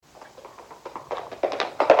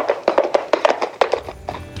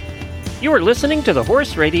You are listening to the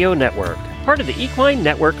Horse Radio Network, part of the Equine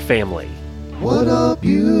Network family. What a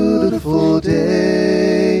beautiful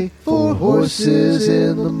day for horses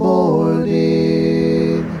in the morning.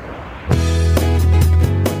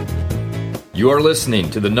 You are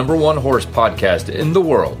listening to the #1 horse podcast in the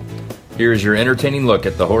world. Here's your entertaining look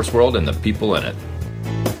at the horse world and the people in it.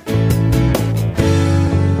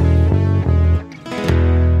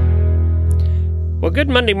 Well, good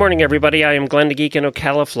Monday morning, everybody. I am Glenn the Geek in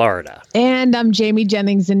Ocala, Florida. And I'm Jamie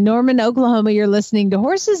Jennings in Norman, Oklahoma. You're listening to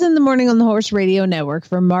Horses in the Morning on the Horse Radio Network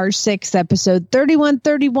for March 6th, episode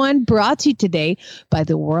 3131, brought to you today by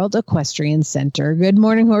the World Equestrian Center. Good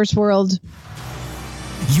morning, Horse World.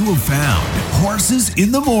 You have found Horses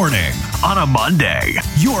in the Morning on a Monday.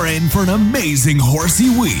 You're in for an amazing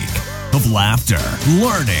horsey week of laughter,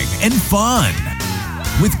 learning, and fun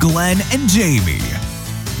with Glenn and Jamie.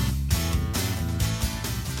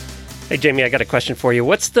 Hey, Jamie, I got a question for you.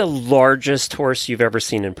 What's the largest horse you've ever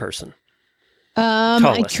seen in person?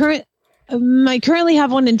 I currently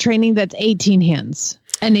have one in training that's 18 hands,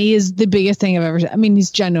 and he is the biggest thing I've ever seen. I mean,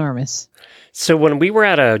 he's ginormous. So when we were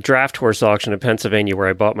at a draft horse auction in Pennsylvania where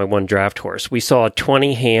I bought my one draft horse, we saw a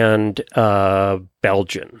 20-hand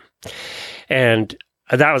Belgian. And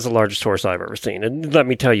that was the largest horse I've ever seen. And let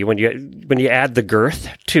me tell you, when you add the girth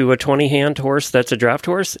to a 20-hand horse that's a draft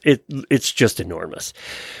horse, it's just enormous.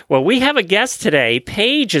 Well, we have a guest today.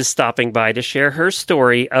 Paige is stopping by to share her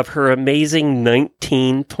story of her amazing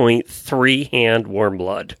 19.3-hand warm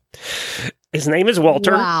blood. His name is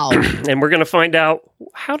Walter. Wow. And we're going to find out,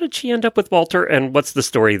 how did she end up with Walter and what's the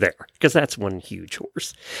story there? Because that's one huge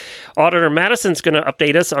horse. Auditor Madison's going to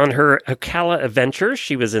update us on her Ocala adventure.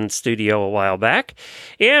 She was in studio a while back.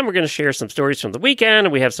 And we're going to share some stories from the weekend.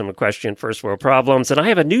 And we have some Equestrian First World Problems. And I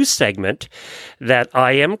have a new segment that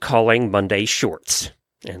I am calling Monday Shorts.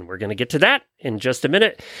 And we're going to get to that in just a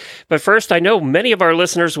minute. But first, I know many of our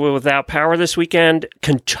listeners were without power this weekend.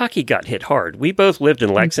 Kentucky got hit hard. We both lived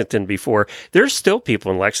in Lexington before. There's still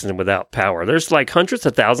people in Lexington without power. There's like hundreds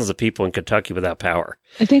of thousands of people in Kentucky without power.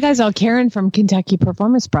 I think I saw Karen from Kentucky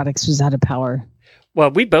Performance Products was out of power.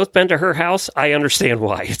 Well, we've both been to her house. I understand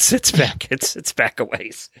why. It's back. It's back a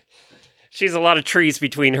ways. She's a lot of trees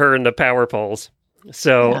between her and the power poles.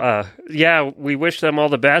 So, we wish them all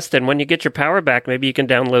the best. And when you get your power back, maybe you can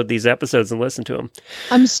download these episodes and listen to them.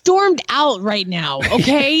 I'm stormed out right now,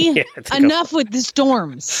 okay? Enough with the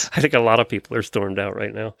storms. I think a lot of people are stormed out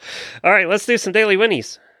right now. All right, let's do some daily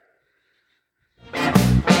winnies.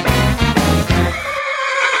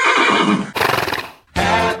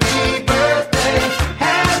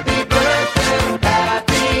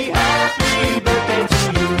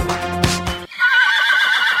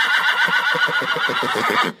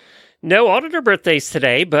 No auditor birthdays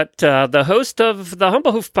today, but the host of the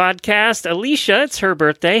Humble Hoof podcast, Alicia, it's her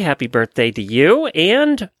birthday. Happy birthday to you.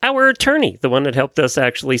 And our attorney, the one that helped us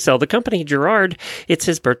actually sell the company, Gerard, it's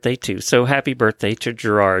his birthday too. So happy birthday to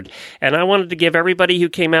Gerard. And I wanted to give everybody who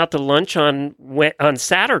came out to lunch on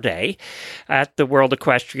Saturday at the World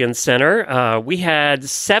Equestrian Center. We had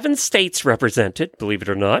 7 states represented, believe it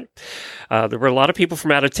or not. There were a lot of people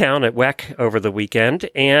from out of town at WEC over the weekend.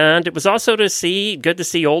 And it was also good to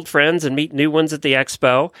see old friends and meet new ones at the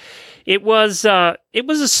Expo. It was a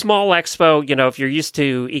small Expo. You know, if you're used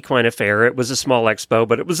to Equine Affair, it was a small Expo,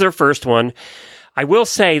 but it was their first one. I will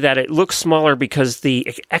say that it looks smaller because the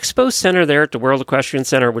Expo Center there at the World Equestrian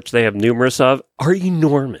Center, which they have numerous of, are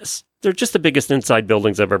enormous. They're just the biggest inside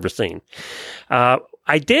buildings I've ever seen.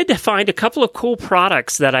 I did find a couple of cool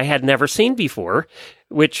products that I had never seen before,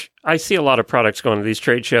 which I see a lot of products going to these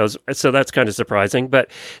trade shows, so that's kind of surprising. But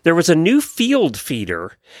there was a new field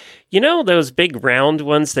feeder. You know those big round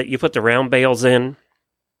ones that you put the round bales in?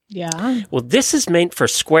 Yeah. Well, this is meant for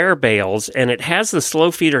square bales, and it has the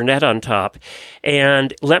slow feeder net on top.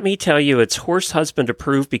 And let me tell you, it's horse husband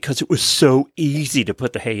approved because it was so easy to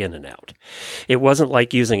put the hay in and out. It wasn't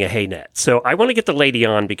like using a hay net. So I want to get the lady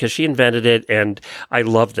on because she invented it, and I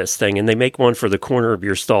love this thing. And they make one for the corner of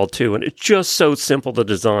your stall, too. And it's just so simple to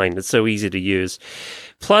design. It's so easy to use.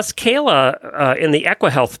 Plus, Kayla, in the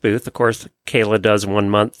EquiHealth booth, of course, Kayla does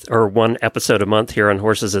one episode a month here on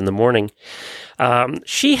Horses in the Morning.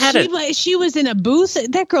 She was in a booth.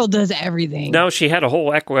 That girl does everything. No, she had a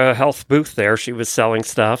whole EquiHealth booth there. She was selling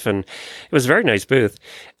stuff, and it was a very nice booth.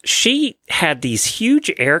 She had these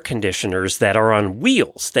huge air conditioners that are on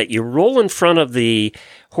wheels that you roll in front of the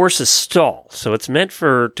horse's stall. So it's meant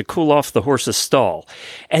to cool off the horse's stall.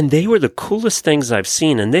 And they were the coolest things I've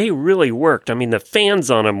seen, and they really worked. I mean, the fans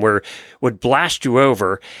on them would blast you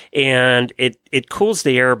over, and it cools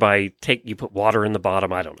the air by you put water in the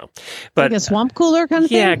bottom. I don't know. But like a swamp cooler kind of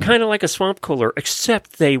thing? Yeah, kind of like a swamp cooler,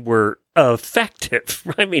 except they were effective.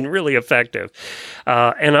 I mean, really effective.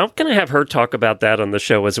 And I'm going to have her talk about that on the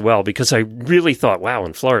show as well, because I really thought, wow,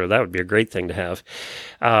 in Florida, that would be a great thing to have.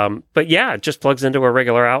 But yeah, it just plugs into a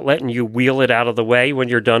regular outlet and you wheel it out of the way when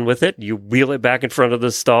you're done with it. You wheel it back in front of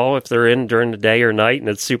the stall if they're in during the day or night and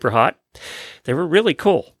it's super hot. They were really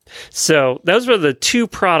cool. So those were the two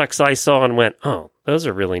products I saw and went, oh, those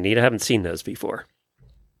are really neat. I haven't seen those before.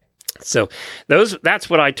 So that's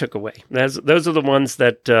what I took away. Those are the ones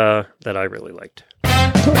that I really liked.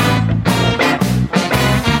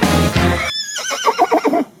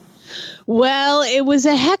 Well, it was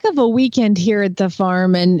a heck of a weekend here at the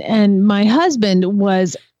farm, and my husband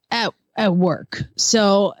was at work.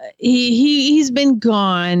 So he's been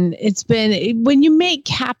gone. It's been, when you make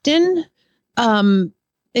captain, and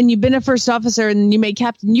you've been a first officer and then you make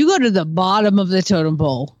captain, you go to the bottom of the totem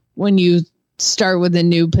pole when you start with a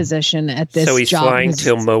new position at this job. So he's flying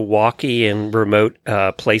to Milwaukee and remote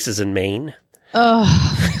places in Maine? Oh,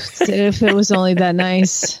 if it was only that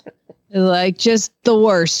nice. Like, just the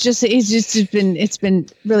worst. It's been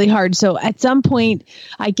really hard. So at some point,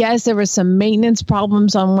 I guess there was some maintenance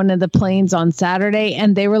problems on one of the planes on Saturday,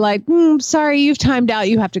 and they were like, sorry, you've timed out.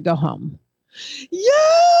 You have to go home.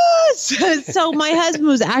 Yes! So my husband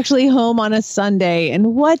was actually home on a Sunday.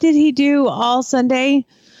 And what did he do all Sunday?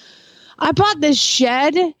 I bought this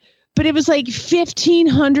shed, but it was like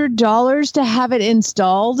 $1,500 to have it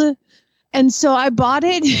installed. And so I bought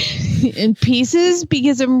it in pieces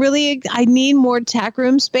because I need more tack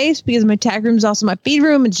room space, because my tack room is also my feed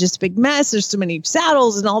room. It's just a big mess. There's so many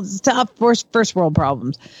saddles and all this stuff. First world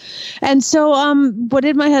problems. And so what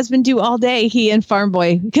did my husband do all day? He and Farm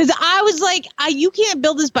Boy, because I was like, you can't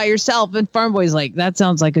build this by yourself. And Farm Boy's like, that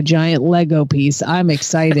sounds like a giant Lego piece. I'm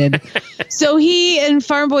excited. So he and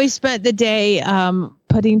Farm Boy spent the day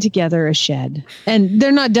putting together a shed, and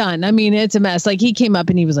they're not done. I mean, it's a mess. Like, he came up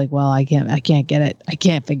and he was like, well, I can't get it. I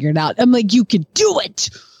can't figure it out. I'm like, you can do it.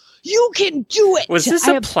 You can do it. Was this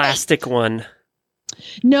a plastic one?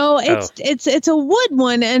 No, it's a wood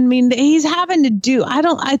one. I mean, he's having to do,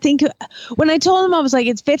 I think when I told him, I was like,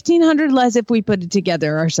 it's $1,500 less if we put it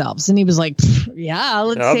together ourselves. And he was like, yeah,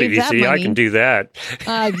 let's save that money. I can do that.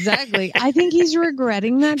 Exactly. I think he's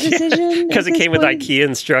regretting that decision. Because it came with IKEA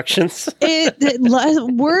instructions.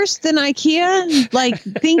 Worse than IKEA. Like,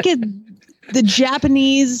 think the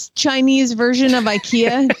Chinese version of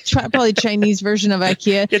IKEA, probably Chinese version of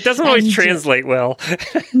IKEA. It doesn't always translate well.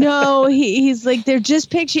 No, he's like, they're just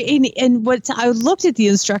picture. And I looked at the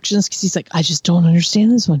instructions because he's like, I just don't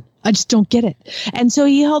understand this one. I just don't get it. And so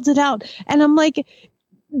he held it out, and I'm like,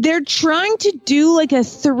 they're trying to do like a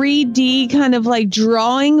 3D kind of like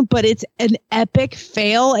drawing, but it's an epic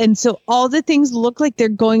fail. And so all the things look like they're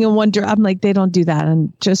going in one direction. I'm like, they don't do that.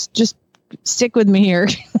 And just stick with me here.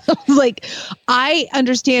 Like, I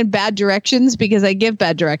understand bad directions because I give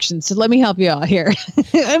bad directions. So let me help you out here.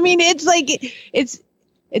 I mean, it's like, it's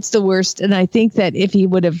the worst. And I think that if he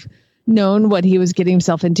would have known what he was getting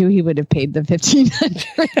himself into, he would have paid the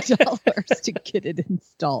 $1,500 to get it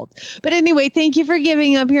installed. But anyway, thank you for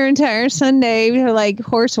giving up your entire Sunday for like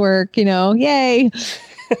horse work, yay.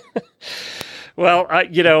 Well, I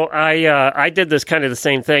did this kind of the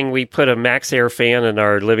same thing. We put a Max Air fan in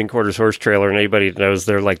our living quarters horse trailer, and anybody knows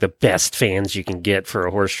they're like the best fans you can get for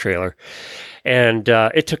a horse trailer. And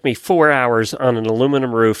it took me 4 hours on an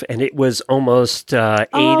aluminum roof, and it was almost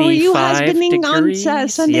 85 degrees. On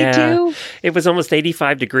Sunday too? It was almost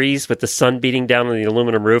 85 degrees with the sun beating down on the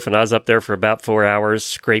aluminum roof, and I was up there for about 4 hours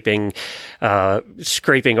scraping all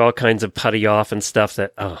kinds of putty off and stuff.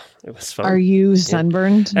 It was fun. Are you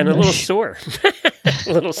sunburned? And a little sore.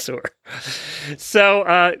 A little sore.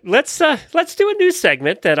 So let's do a new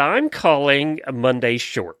segment that I'm calling Monday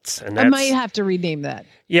Shorts. And I might have to rename that.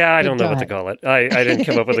 Yeah, I don't know what to call it. I didn't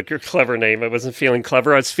come up with a clever name. I wasn't feeling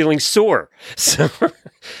clever. I was feeling sore. So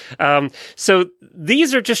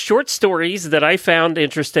these are just short stories that I found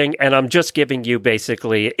interesting, and I'm just giving you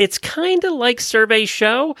basically, it's kind of like Survey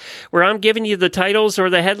Show, where I'm giving you the titles or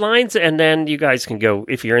the headlines, and then you guys can go,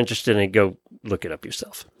 if you're interested in it, go look it up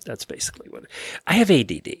yourself. That's basically what I have.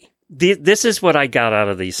 ADD. This is what I got out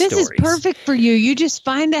of these stories. This is perfect for you. You just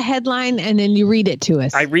find a headline and then you read it to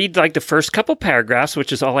us. I read like the first couple paragraphs,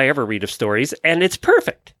 which is all I ever read of stories, and it's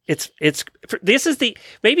perfect.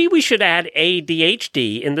 Maybe we should add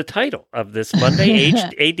ADHD in the title of this Monday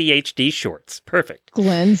ADHD Shorts. Perfect.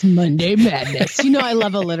 Glenn's Monday Madness. I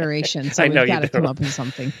love alliteration, so we've got to come up with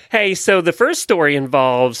something. Hey, so the first story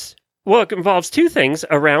involves Well, it involves two things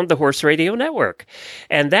around the Horse Radio Network.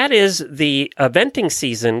 And that is the eventing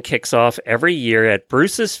season kicks off every year at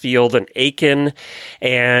Bruce's Field in Aiken.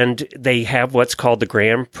 And they have what's called the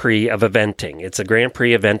Grand Prix of Eventing. It's a Grand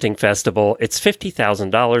Prix eventing festival. It's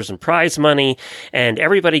 $50,000 in prize money. And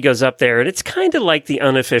everybody goes up there. And it's kind of like the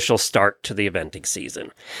unofficial start to the eventing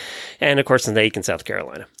season. And of course, in Aiken, South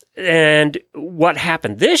Carolina. And what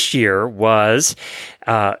happened this year was,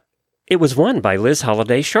 it was won by Liz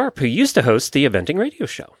Holliday Sharp, who used to host the eventing radio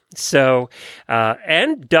show. So,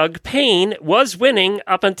 and Doug Payne was winning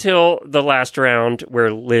up until the last round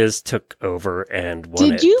where Liz took over and won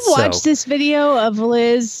it. Did you watch this video of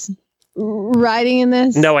Liz riding in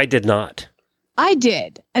this? No, I did not. I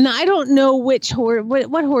did. And I don't know which horse,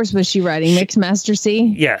 what horse was she riding? Mixed Master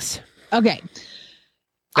C? Yes. Okay.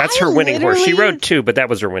 That's her winning horse. She rode two, but that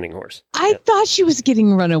was her winning horse. I thought she was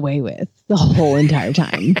getting run away with the whole entire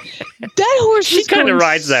time. That horse she kind of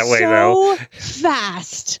rides that way, though.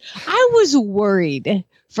 Fast. I was worried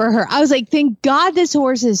for her. I was like, thank God this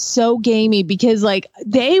horse is so gamey, because like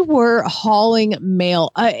they were hauling mail.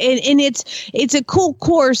 And it's a cool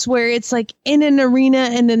course where it's like in an arena,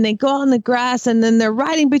 and then they go on the grass, and then they're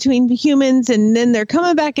riding between humans, and then they're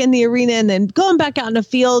coming back in the arena, and then going back out in the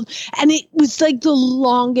field. And it was like the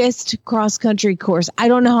longest cross country course. I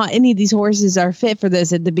don't know how any of these horses are fit for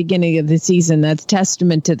this at the beginning of the season. That's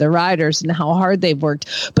testament to the riders and how hard they've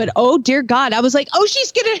worked. But oh dear God, I was like, oh,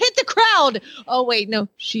 she's gonna hit the crowd. Oh wait, no.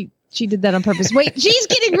 She did that on purpose. Wait, she's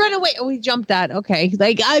getting run away. Oh, we jumped that. Okay.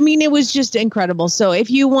 Like, I mean, it was just incredible. So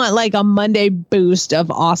if you want like a Monday boost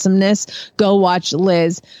of awesomeness, go watch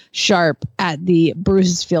Liz Sharp at the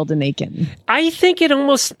Bruce's Field in Aiken. I think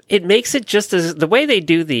it makes it just as the way they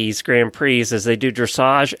do these Grand Prix is they do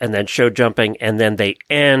dressage and then show jumping, and then they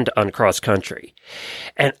end on cross country.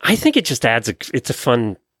 And I think it just it's a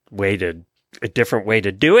fun way a different way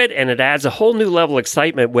to do it, and it adds a whole new level of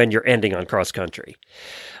excitement when you're ending on cross country.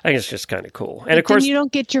 I think it's just kind of cool. And of course, you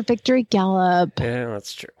don't get your victory gallop. Yeah,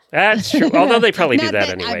 that's true. That's true. Although they probably do that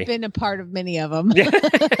anyway. I've been a part of many of them.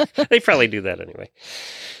 They probably do that anyway.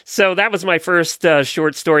 So that was my first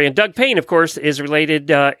short story. And Doug Payne, of course, is related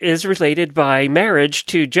by marriage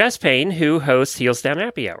to Jess Payne, who hosts Heels Down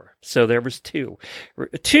Happy Hour. So there was two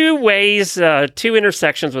ways, two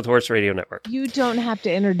intersections with Horse Radio Network. You don't have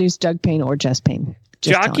to introduce Doug Payne or Jess Payne.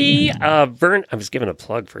 Jockey Vern, I was giving a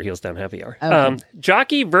plug for Heels Down Happy Hour. Okay.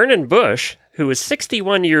 Jockey Vernon Bush, who is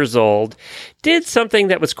 61 years old, did something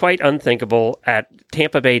that was quite unthinkable at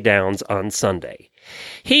Tampa Bay Downs on Sunday.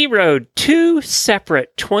 He rode two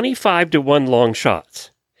separate 25-1 long shots,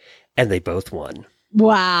 and they both won.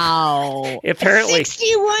 Wow. Apparently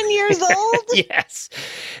 61 years old? Yes.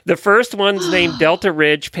 The first one's named Delta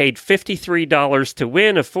Ridge, paid $53 to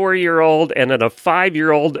win, a 4-year-old, and then a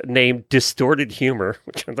 5-year-old named Distorted Humor,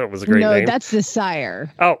 which I thought was a great name. No, that's the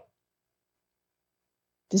sire. Oh.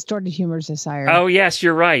 Distorted Humor's the sire. Oh, yes,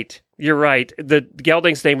 you're right. You're right. The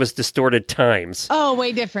gelding's name was Distorted Times. Oh,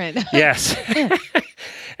 way different. Yes.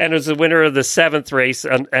 And it was the winner of the 7th race,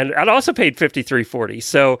 and it also paid $53.40.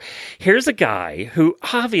 So here's a guy who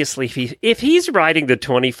obviously, if he's riding the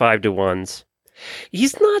 25-1s,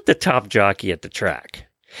 he's not the top jockey at the track.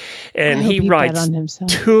 And he rides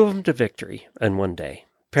two of them to victory in one day.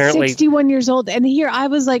 Apparently 61 years old. And here I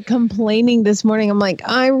was like complaining this morning. I'm like,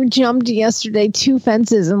 I jumped yesterday 2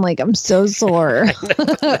 fences and like, I'm so sore.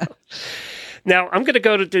 Now I'm going to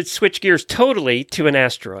go to switch gears totally to an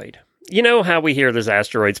asteroid. You know how we hear there's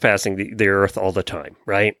asteroids passing the Earth all the time,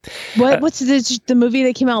 right? What's the movie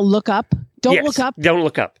that came out? Look Up? Don't Look Up? Don't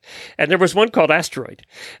Look Up. And there was one called Asteroid.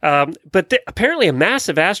 But apparently a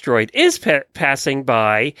massive asteroid is passing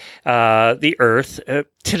by the Earth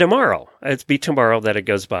to tomorrow. It'll be tomorrow that it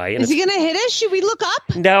goes by. And is it going to hit us? Should we look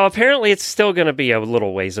up? No, apparently it's still going to be a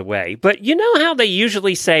little ways away. But you know how they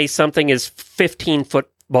usually say something is 15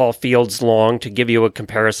 football fields long to give you a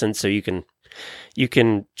comparison so you can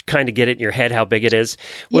kind of get it in your head how big it is.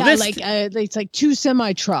 Well, it's like 2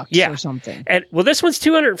 semi-trucks or something. And this one's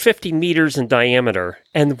 250 meters in diameter.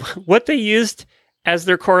 And what they used as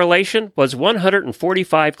their correlation was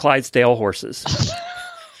 145 Clydesdale horses.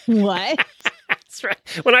 What? That's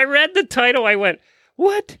right. When I read the title, I went,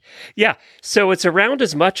 what? Yeah. So it's around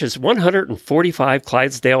as much as 145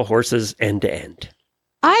 Clydesdale horses end to end.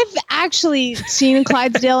 I've actually seen a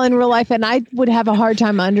Clydesdale in real life, and I would have a hard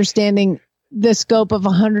time understanding the scope of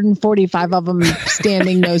 145 of them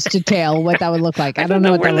standing nose to tail, what that would look like. I don't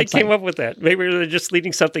know where they came up with that. Maybe they're just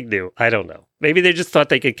leading something new. I don't know. Maybe they just thought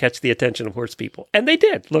they could catch the attention of horse people. And they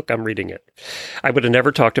did. Look, I'm reading it. I would have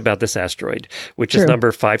never talked about this asteroid, which is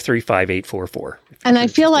number 535844. And I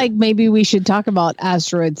feel like maybe we should talk about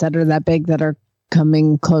asteroids that are that big that are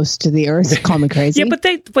coming close to the Earth. Call me crazy. Yeah, but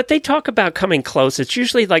they talk about coming close. It's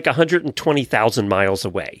usually like 120,000 miles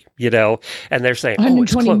away, and they're saying,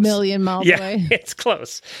 120 million miles away. It's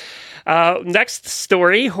close. Next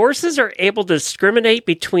story, horses are able to discriminate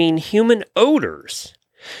between human odors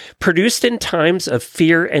produced in times of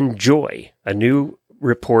fear and joy, a new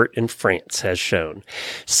report in France has shown.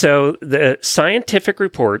 So the scientific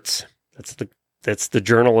reports, that's the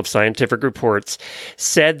Journal of Scientific Reports,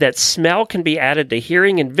 said that smell can be added to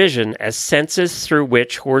hearing and vision as senses through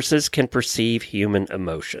which horses can perceive human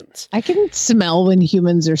emotions. I can smell when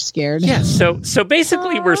humans are scared. Yeah, so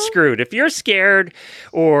basically we're screwed. If you're scared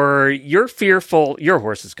or you're fearful, your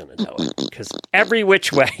horse is going to know it, because every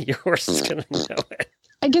which way your horse is going to know it.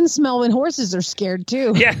 I can smell when horses are scared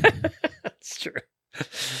too. Yeah, that's true.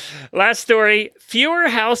 Last story, fewer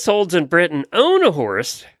households in Britain own a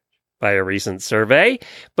horse by a recent survey,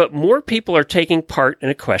 but more people are taking part in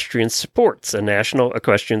equestrian sports, a national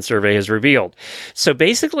equestrian survey has revealed. So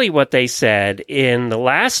basically what they said, in the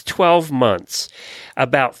last 12 months,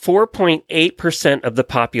 about 4.8% of the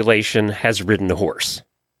population has ridden a horse,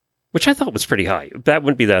 which I thought was pretty high. That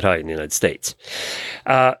wouldn't be that high in the United States.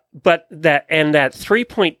 But that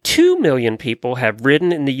 3.2 million people have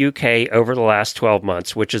ridden in the UK over the last 12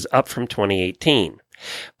 months, which is up from 2018.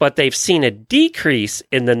 But they've seen a decrease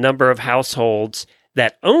in the number of households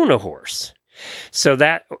that own a horse. So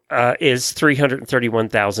that is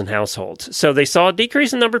 331,000 households. So they saw a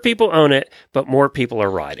decrease in the number of people own it, but more people are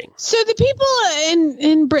riding. So the people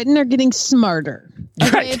in Britain are getting smarter.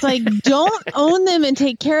 Okay? Right. It's like, don't own them and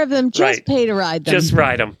take care of them. Just pay to ride them. Just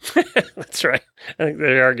ride them. That's right. I think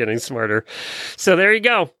they are getting smarter. So there you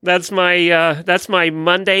go. That's my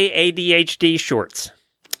Monday ADHD shorts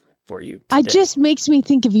for you today. It just makes me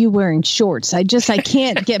think of you wearing shorts. I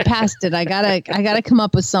can't get past it. I gotta come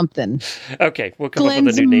up with something. Okay, we'll come Glenn's up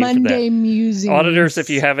with a new name Monday for that. Musings. Auditors, if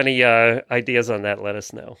you have any ideas on that, let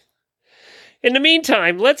us know. In the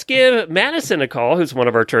meantime, let's give Madison a call, who's one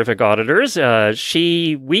of our terrific auditors.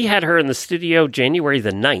 We had her in the studio January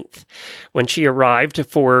the 9th when she arrived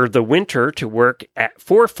for the winter to work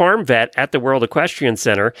for Farm Vet at the World Equestrian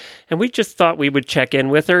Center. And we just thought we would check in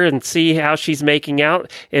with her and see how she's making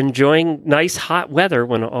out, enjoying nice hot weather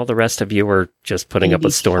when all the rest of you are just putting up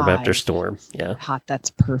with storm after storm. Yeah. Hot,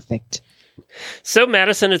 that's perfect. So,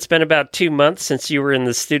 Madison, it's been about 2 months since you were in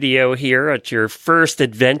the studio here at your first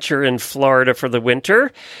adventure in Florida for the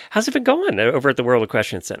winter. How's it been going over at the World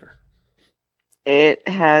Equestrian Center? It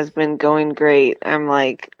has been going great.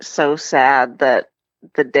 I'm so sad that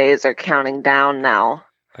the days are counting down now.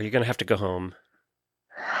 Are you going to have to go home?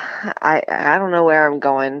 I don't know where I'm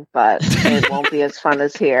going, but it won't be as fun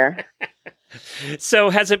as here. So,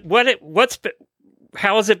 how has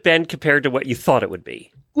it been compared to what you thought it would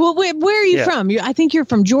be? Well, where are you from? I think you're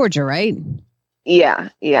from Georgia, right? Yeah.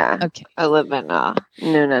 Okay. I live in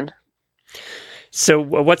Noonan. So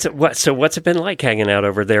what's it been like hanging out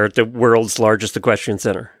over there at the world's largest equestrian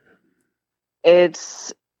center?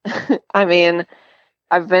 It's, I mean,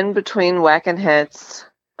 I've been between WEC and HITS,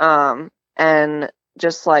 and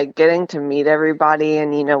just getting to meet everybody,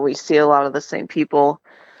 and we see a lot of the same people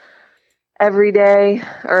every day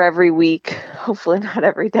or every week. Hopefully not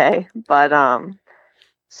every day, but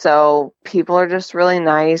so people are just really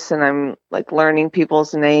nice, and I'm learning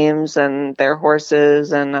people's names and their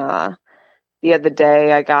horses. And the other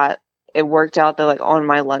day it worked out that on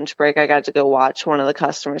my lunch break, I got to go watch one of the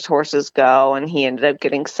customers' horses go, and he ended up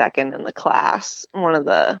getting second in the class, one of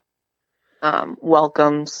the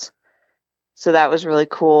welcomes. So that was really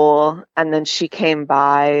cool. And then she came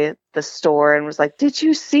by the store and was like, "Did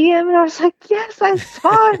you see him?" And I was like, "Yes, I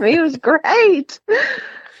saw him. He was great."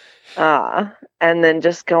 And then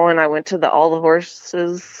I went to the All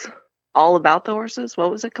About the Horses. What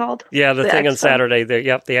was it called? Yeah, the thing Expo. on Saturday.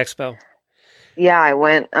 The Expo. Yeah, I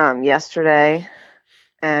went yesterday,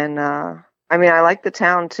 and I like the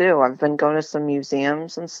town too. I've been going to some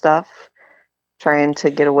museums and stuff, trying to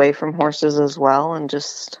get away from horses as well, and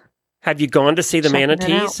just. Have you gone to see the checking it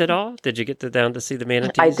manatees out. at all? Did you get down to see the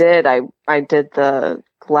manatees? I did. I did the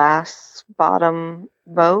glass bottom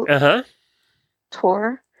boat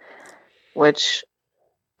tour, which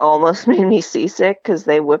almost made me seasick because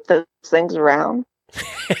they whip those things around.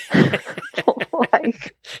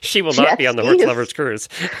 She will not be on the Horse Lovers Cruise.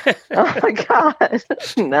 Oh my God.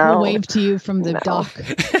 No. We'll wave to you from the dock.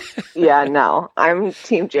 Yeah, no. I'm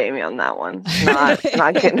Team Jamie on that one.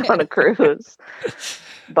 Not getting on a cruise.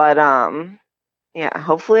 But yeah,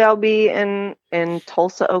 hopefully I'll be in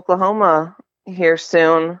Tulsa, Oklahoma here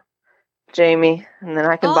soon, Jamie, and then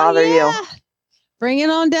I can bother you. Bring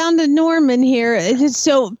it on down to Norman here.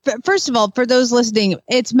 So, first of all, for those listening,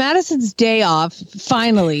 it's Madison's day off,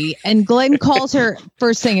 finally, and Glenn calls her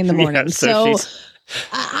first thing in the morning. Yeah,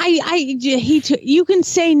 you can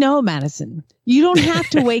say no, Madison. You don't have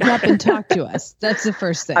to wake up and talk to us. That's the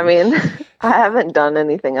first thing. I mean, I haven't done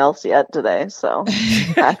anything else yet today, so I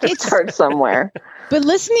have to start somewhere. But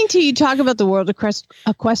listening to you talk about the World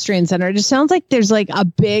Equestrian Center, it just sounds like there's like a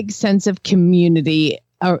big sense of community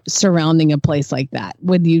surrounding a place like that,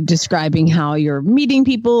 with you describing how you're meeting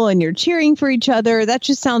people and you're cheering for each other. That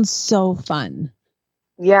just sounds so fun.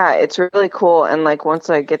 Yeah, it's really cool. And like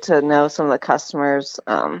once I get to know some of the customers,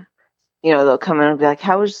 they'll come in and be like,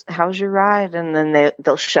 how's your ride? And then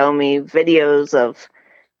they'll show me videos of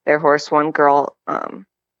their horse. One girl,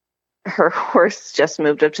 her horse just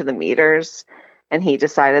moved up to the meters and he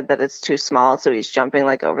decided that it's too small, so he's jumping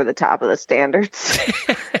like over the top of the standards.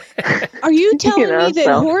 Are you telling me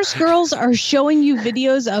that horse girls are showing you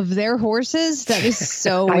videos of their horses? That is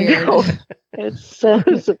so weird. I know. It's so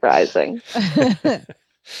surprising.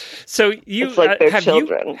 So you it's like their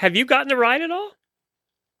children. Have you gotten to ride at all?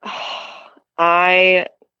 I've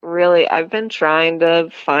been trying to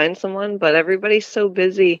find someone, but everybody's so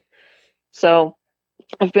busy. So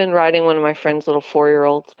I've been riding one of my friend's little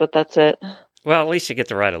 4-year-olds, but that's it. Well, at least you get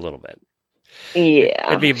to ride a little bit. Yeah.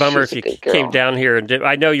 It'd be a bummer if you came down here and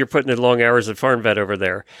I know you're putting in long hours at Farm Vet over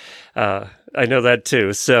there. I know that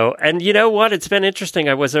too. So, and you know what? It's been interesting.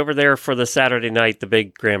 I was over there for the Saturday night, the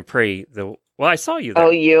big Grand Prix. I saw you there.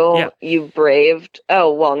 Oh, you braved.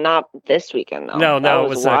 Oh, well, not this weekend though. No, it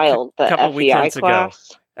was wild. A couple weekends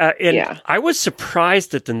class. ago. I was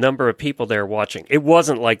surprised at the number of people there watching. It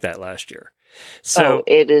wasn't like that last year. So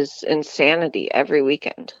it is insanity every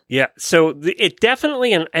weekend. Yeah. So it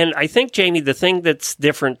definitely, and I think, Jamie, the thing that's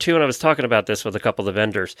different too, and I was talking about this with a couple of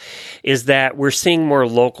vendors, is that we're seeing more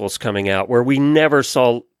locals coming out where we never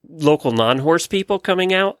saw local non-horse people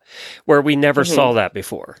coming out, where we never saw that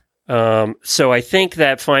before. So I think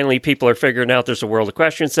that finally people are figuring out there's a World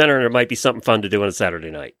Equestrian Center and there might be something fun to do on a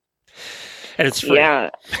Saturday night. And it's free. Yeah.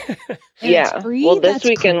 It's free? Well, this That's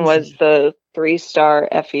weekend crazy. was the 3-star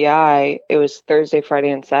FEI. It was Thursday,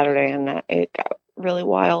 Friday, and Saturday, and it got really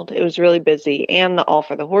wild. It was really busy. And the All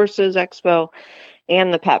for the Horses Expo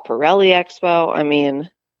and the Pat Pirelli Expo. I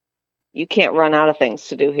mean, you can't run out of things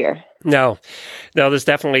to do here. No, there's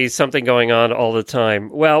definitely something going on all the time.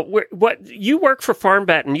 Well, you work for Farm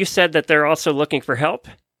Vet, and you said that they're also looking for help?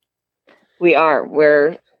 We are.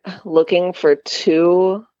 We're looking for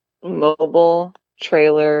 2 mobile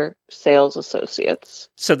trailer sales associates.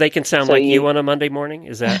 So they can sound like you on a Monday morning?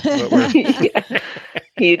 Is that what we're... Yeah.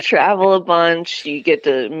 You travel a bunch, you get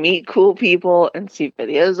to meet cool people and see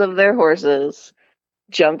videos of their horses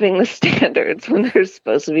jumping the standards when they're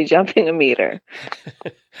supposed to be jumping a meter.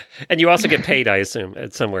 And you also get paid, I assume,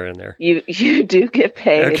 somewhere in there. You do get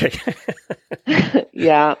paid. Okay.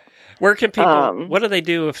 Yeah. Where can people, what do they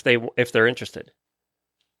do if they're interested?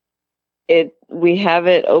 We have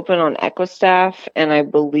it open on Equistaff and I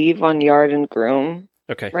believe on Yard and Groom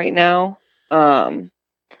right now.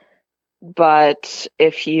 But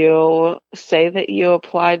if you say that you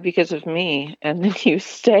applied because of me and then you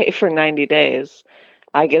stay for 90 days,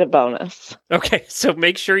 I get a bonus. Okay, so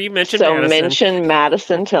make sure you mention Madison. Mention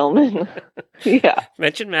Madison Tillman. Yeah.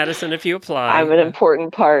 Mention Madison if you apply. I'm an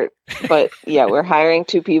important part. But yeah, we're hiring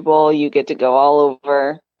 2 people. You get to go all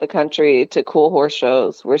over the country to cool horse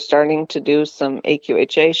shows. We're starting to do some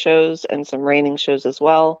AQHA shows and some reining shows as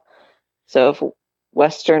well. So if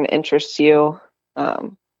Western interests you,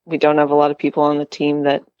 we don't have a lot of people on the team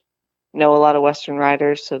that know a lot of Western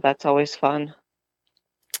riders, so that's always fun.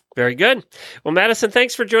 Very good. Well, Madison,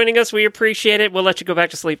 thanks for joining us. We appreciate it. We'll let you go back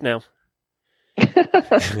to sleep now.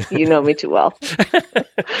 You know me too well.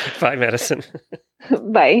 Bye, Madison.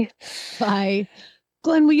 Bye. Bye.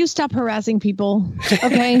 Glenn, will you stop harassing people?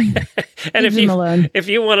 Okay. And Leave them alone. If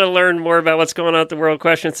you want to learn more about what's going on at the World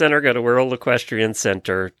Equestrian Center, go to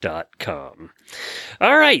worldequestriancenter.com.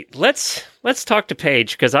 All right, let's talk to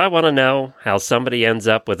Paige, because I want to know how somebody ends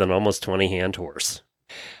up with an almost 20-hand horse.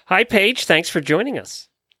 Hi, Paige. Thanks for joining us.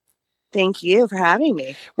 Thank you for having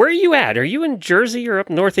me. Where are you at? Are you in Jersey or up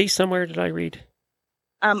northeast somewhere, did I read?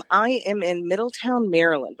 I am in Middletown,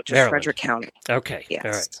 Maryland, which is Frederick County. Okay. Yes.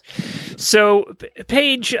 All right. So,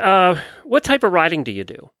 Paige, what type of riding do you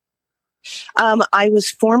do? I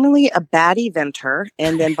was formerly a bad eventer,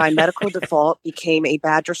 and then by medical default became a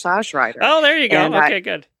bad dressage rider. Oh, there you go. And okay,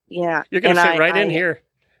 good. Yeah. You're going to fit right in here.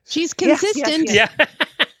 She's consistent. Yes.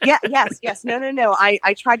 Yeah. Yes. No.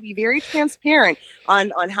 I try to be very transparent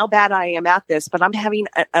on how bad I am at this, but I'm having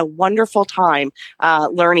a wonderful time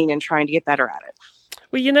learning and trying to get better at it.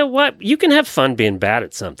 Well, you know what? You can have fun being bad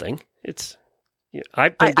at something.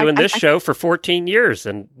 I've been doing this show for 14 years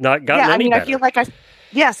and not gotten any better. I feel like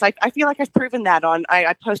I feel like I've proven that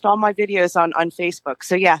I post all my videos on Facebook.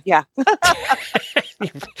 So yeah.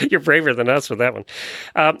 You're braver than us with that one.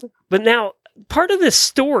 But now, part of this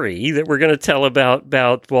story that we're going to tell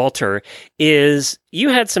about Walter is you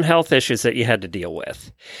had some health issues that you had to deal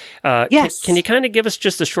with. Yes. Can you kind of give us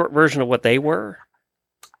just a short version of what they were?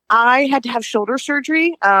 I had to have shoulder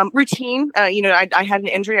surgery, routine. I had an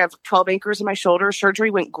injury. I have 12 anchors in my shoulder.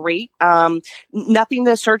 Surgery went great. Nothing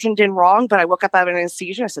the surgeon did wrong, but I woke up out of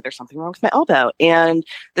anesthesia. I said, there's something wrong with my elbow. And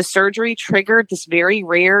the surgery triggered this very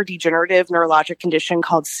rare degenerative neurologic condition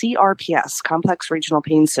called CRPS, complex regional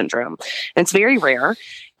pain syndrome. And it's very rare.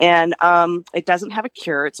 And it doesn't have a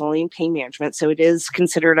cure. It's only in pain management. So it is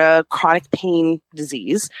considered a chronic pain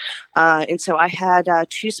disease. And so I had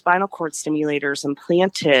 2 spinal cord stimulators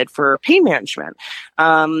implanted for pain management,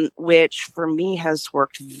 which for me has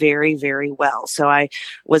worked very, very well. So I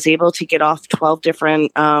was able to get off 12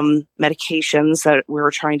 different medications that we were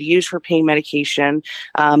trying to use for pain medication,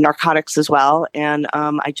 narcotics as well. And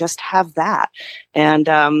I just have that. And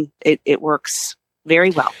it works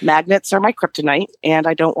very well. Magnets are my kryptonite, and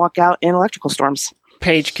I don't walk out in electrical storms.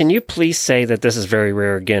 Paige, can you please say that this is very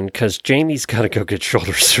rare again? Because Jamie's got to go get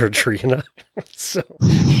shoulder surgery, So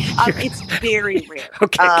it's very rare.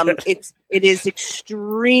 Okay, it is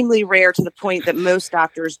extremely rare to the point that most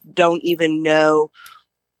doctors don't even know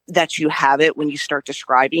that you have it when you start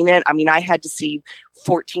describing it. I mean, I had to see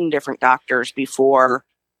 14 different doctors before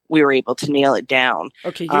we were able to nail it down.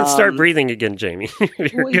 Okay, you can start breathing again, Jamie.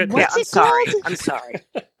 You're good. Yeah, I'm sorry.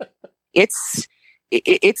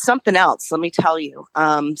 It's something else, let me tell you.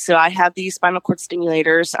 So I have these spinal cord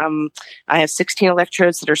stimulators. I have 16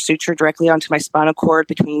 electrodes that are sutured directly onto my spinal cord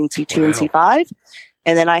between C2 and C5.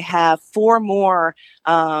 And then I have 4 more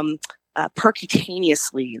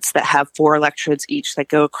percutaneous leads that have 4 electrodes each that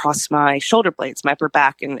go across my shoulder blades, my upper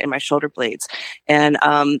back and my shoulder blades. And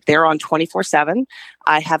they're on 24/7.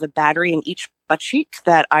 I have a battery in each butt cheek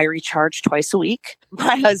that I recharge twice a week.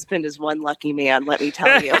 My husband is one lucky man, let me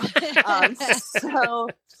tell you. All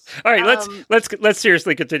right, let's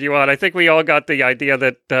seriously continue on. I think we all got the idea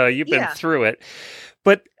that you've been through it.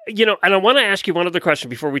 But, and I want to ask you one other question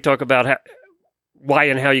before we talk about why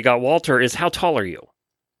and how you got Walter is how tall are you?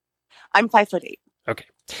 I'm 5'8". Okay.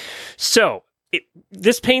 So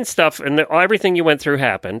this pain stuff and everything you went through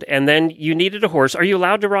happened, and then you needed a horse. Are you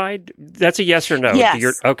allowed to ride? That's a yes or no.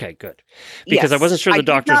 Yes. Okay, good. Because I wasn't sure the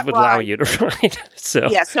doctors would allow you to ride. So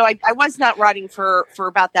I was not riding for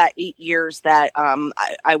about that 8 years that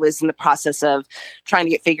I was in the process of trying to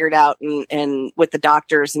get figured out and with the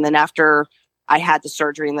doctors. And then after I had the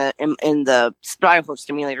surgery in the spinal cord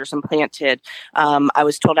stimulators implanted, I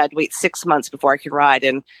was told I had to wait 6 months before I could ride.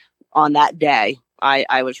 And on that day,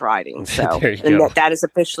 I was riding. So that is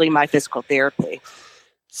officially my physical therapy.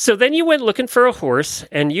 So then you went looking for a horse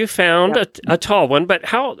and you found a tall one. But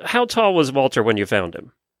how tall was Walter when you found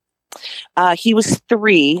him? He was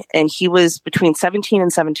 3 and he was between 17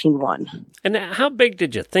 and 17.1. And how big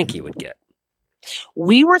did you think he would get?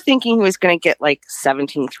 We were thinking he was going to get like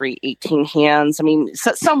 17.3, 18 hands. I mean,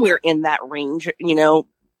 somewhere in that range,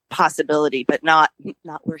 possibility, but not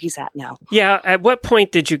where he's at now. Yeah. At what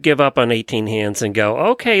point did you give up on 18 hands and go,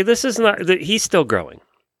 okay, this is not, he's still growing?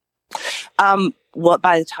 Well,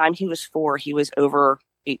 by the time he was 4, he was over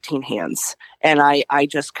 18 hands. And I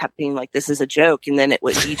just kept being like, this is a joke. And then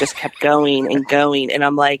he just kept going and going. And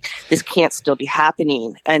I'm like, this can't still be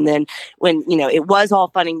happening. And then when, it was all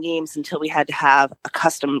fun and games until we had to have a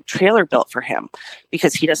custom trailer built for him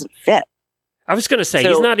because he doesn't fit. I was going to say,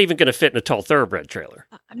 he's not even going to fit in a tall thoroughbred trailer.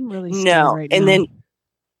 I'm really scared right and now. then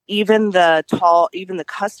even the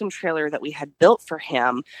custom trailer that we had built for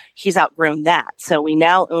him, he's outgrown that. So we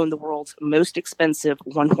now own the world's most expensive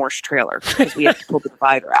 1-horse trailer because we have to pull the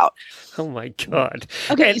divider out. Oh my God.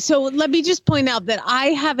 Okay, so let me just point out that I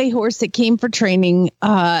have a horse that came for training,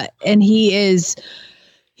 and he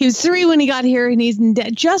was 3 when he got here, and he's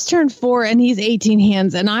just turned 4, and he's 18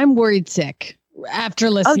 hands, and I'm worried sick after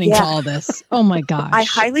listening to all this. Oh my gosh. I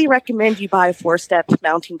highly recommend you buy a 4-step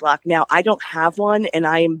mounting block. Now, I don't have one and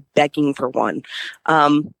I am begging for one. How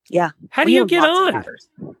do you get on?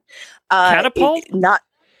 Catapult?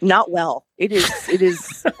 Not well. It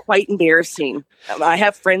is quite embarrassing. I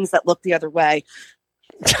have friends that look the other way.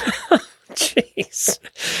 Jeez.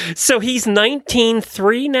 So he's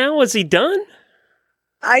 19.3 now? Is he done?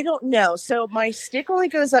 I don't know. So my stick only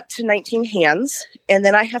goes up to 19 hands, and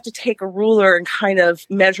then I have to take a ruler and kind of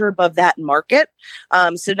measure above that and mark it.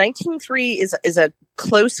 So 19.3 is a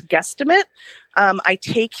close guesstimate. I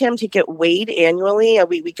take him to get weighed annually.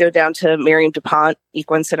 We go down to Miriam DuPont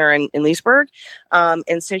Equine Center in Leesburg.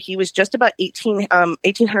 And so he was just about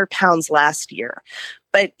 1,800 pounds last year,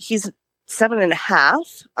 but he's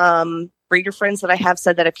 7.5. Breeder friends that I have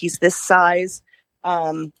said that if he's this size,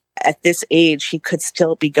 at this age, he could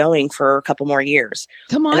still be going for a couple more years.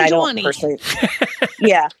 Come on, and I don't Johnny. personally,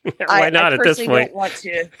 yeah. Why not I at this point? don't want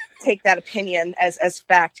to take that opinion as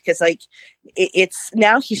fact, because like it's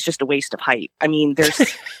now he's just a waste of height. I mean, there's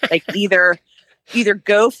like either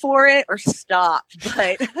go for it or stop.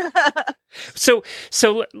 But so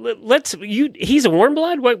he's a warm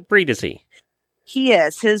blood. What breed is he? he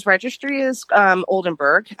is. His registry is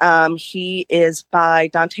Oldenburg. He is by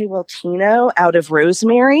Dante Weltino out of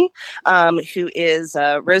Rosemary, who is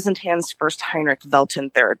Rosentan's first Heinrich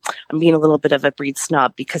Velton third. I'm being a little bit of a breed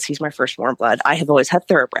snob because he's my first warm blood. I have always had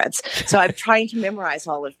thoroughbreds, so I'm trying to memorize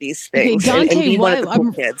all of these things. Okay, Dante, and be one of the cool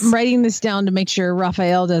I'm kids. writing this down to make sure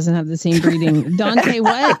Raphael doesn't have the same breeding. Dante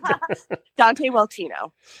what? Dante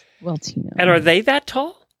Weltino. Weltino. And are they that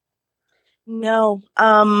tall? No.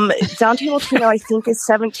 Dante Weltino, I think, is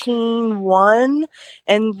 17.1.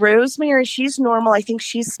 And Rosemary, she's normal. I think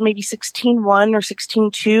she's maybe 16.1 or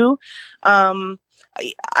 16.2.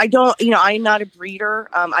 I don't, I'm not a breeder.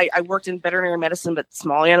 I worked in veterinary medicine, but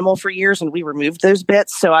small animal for years, and we removed those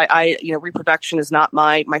bits. So I reproduction is not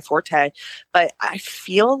my forte, but I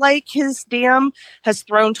feel like his dam has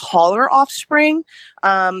thrown taller offspring.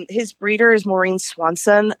 His breeder is Maureen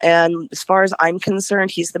Swanson. And as far as I'm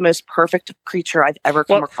concerned, he's the most perfect creature I've ever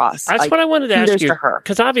come across. That's what I wanted to ask you.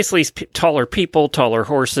 Because obviously taller people, taller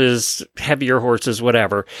horses, heavier horses,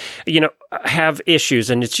 whatever, have issues.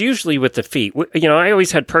 And it's usually with the feet. I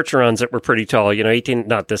always had Percherons that were pretty tall, 18,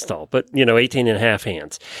 not this tall, but 18 and a half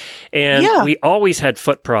hands. And we always had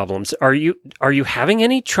foot problems. Are you having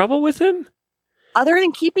any trouble with him? Other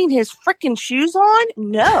than keeping his freaking shoes on?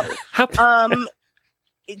 No.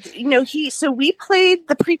 So we played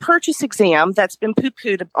the pre-purchase exam that's been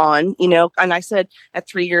poo-pooed on, and I said at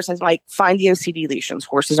 3 years, I was like, find the OCD lesions.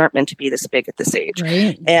 Horses aren't meant to be this big at this age.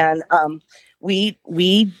 Right. And we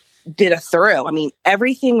did a thorough,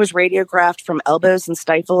 everything was radiographed from elbows and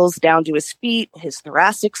stifles down to his feet, his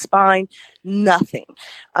thoracic spine, nothing.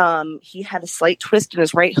 He had a slight twist in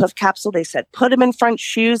his right hoof capsule. They said, put him in front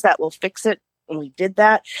shoes. That will fix it. And we did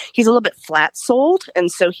that. He's a little bit flat-soled,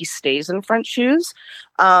 and so he stays in front shoes.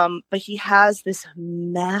 But he has this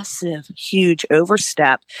massive, huge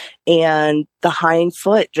overstep, and the hind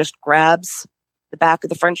foot just grabs the back of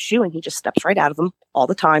the front shoe, and he just steps right out of them all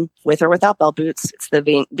the time, with or without bell boots. It's the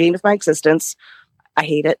bane of my existence. I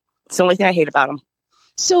hate it. It's the only thing I hate about him.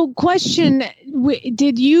 So, question: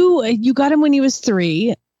 did you got him when he was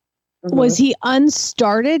 3? Mm-hmm. Was he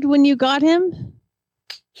unstarted when you got him?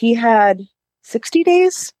 He had 60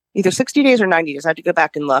 days, either 60 days or 90 days. I have to go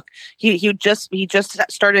back and look. He just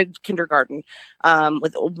started kindergarten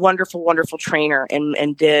with a wonderful, wonderful trainer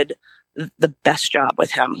and did the best job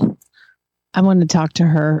with him. I want to talk to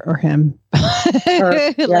her or him.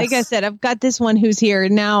 Yes. Like I said, I've got this one who's here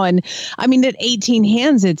now. And at 18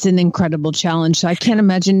 hands, it's an incredible challenge. So I can't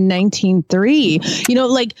imagine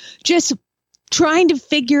 19.3, just trying to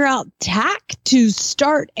figure out tack to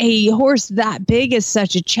start a horse that big is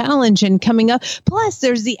such a challenge and coming up. Plus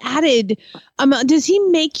there's the added does he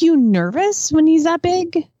make you nervous when he's that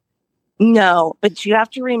big? No, but you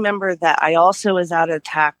have to remember that I also was out of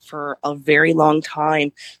tack for a very long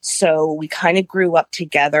time. So we kind of grew up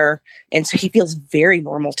together. And so he feels very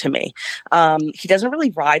normal to me. He doesn't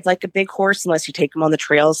really ride like a big horse unless you take him on the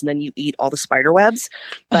trails and then you eat all the spider webs.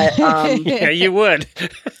 But yeah, you would.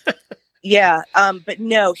 Yeah. But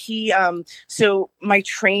no, so my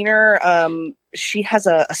trainer, she has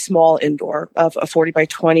a small indoor of a 40 by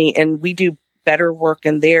 20, and we do better work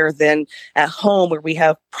in there than at home, where we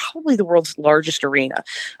have probably the world's largest arena.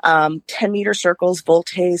 10-meter circles,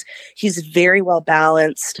 voltes. He's very well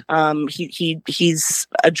balanced. He's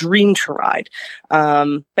a dream to ride.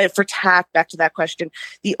 But for tack, back to that question,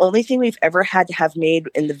 the only thing we've ever had to have made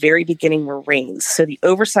in the very beginning were reins. So the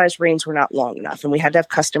oversized reins were not long enough, and we had to have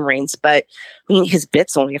custom reins. But his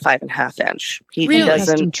bit's only a 5.5 inch. He doesn't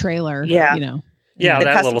custom trailer. Yeah. Yeah, the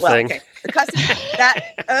that custom, little thing. Okay. The custom,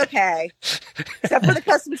 okay. Except for the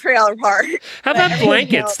custom trailer part. How about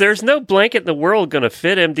blankets? There's no blanket in the world going to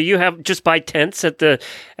fit him. Do you just buy tents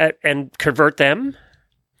and convert them?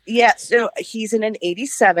 Yeah, so he's in an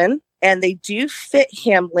 87, and they do fit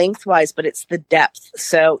him lengthwise, but it's the depth.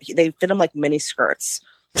 So they fit him like mini skirts.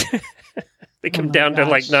 They come down to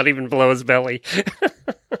not even below his belly.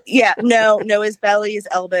 Yeah, no, his belly, his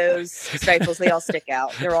elbows, stifles, they all stick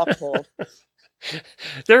out. They're all pulled.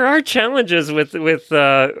 There are challenges with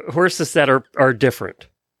horses that are different,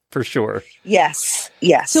 for sure. Yes.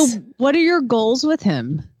 So what are your goals with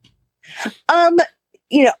him?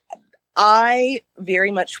 I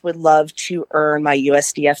very much would love to earn my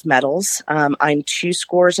USDF medals. I'm 2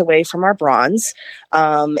 scores away from our bronze.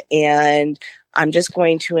 And I'm just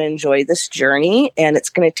going to enjoy this journey, and it's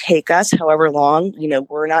going to take us however long.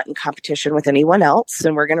 We're not in competition with anyone else,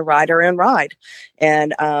 and we're going to ride our own ride.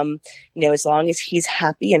 And, as long as he's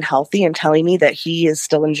happy and healthy and telling me that he is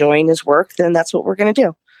still enjoying his work, then that's what we're going to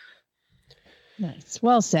do. Nice.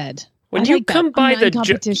 Well said. When you come by the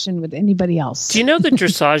competition with anybody else. Do you know the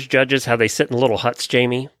dressage judges, how they sit in little huts,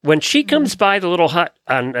 Jamie? When she comes by the little hut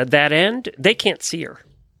on that end, they can't see her.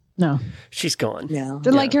 No. She's gone. No.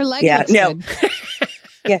 They're like her leg. Yeah, no.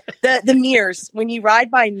 Yeah. The mirrors, when you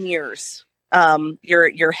ride by mirrors,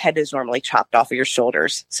 your head is normally chopped off of your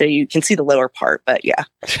shoulders. So you can see the lower part, but yeah.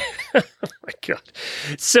 Oh my God.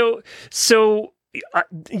 So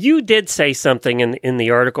you did say something in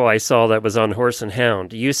the article I saw that was on Horse and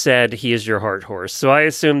Hound. You said he is your heart horse. So I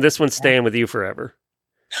assume this one's staying with you forever.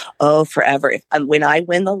 Oh, forever. When I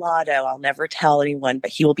win the lotto, I'll never tell anyone,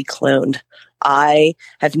 but he will be cloned. I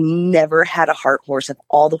have never had a heart horse of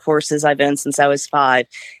all the horses I've owned since I was 5.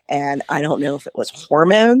 And I don't know if it was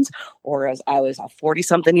hormones or as I was a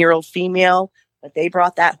 40-something-year-old female, but they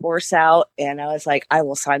brought that horse out and I was like, I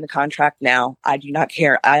will sign the contract now. I do not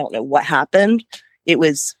care. I don't know what happened. It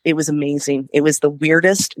was amazing. It was the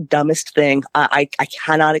weirdest, dumbest thing. I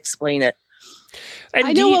cannot explain it. And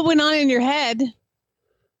I know what went on in your head.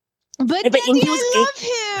 But Daddy, I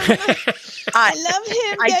love him. I love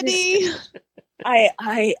him, Daddy.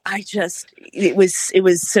 I just, it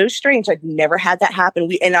was so strange. I'd never had that happen.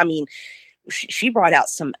 She brought out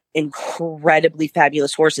some incredibly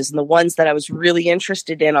fabulous horses, and the ones that I was really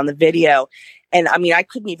interested in on the video. And I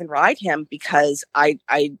couldn't even ride him because I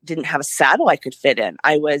didn't have a saddle I could fit in.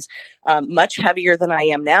 I was much heavier than I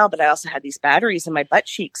am now, but I also had these batteries in my butt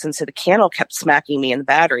cheeks. And so the cantle kept smacking me in the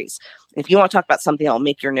batteries. If you want to talk about something that'll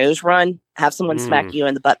make your nose run, have someone smack you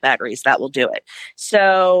in the butt batteries. That will do it.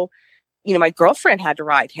 So, my girlfriend had to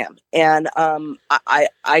ride him. And I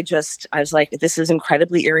was like, this is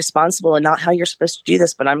incredibly irresponsible and not how you're supposed to do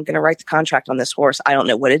this, but I'm going to write the contract on this horse. I don't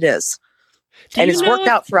know what it is. And it's worked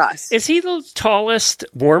out for us. Is he the tallest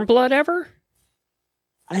warm blood ever?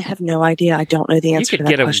 I have no idea. I don't know the answer to that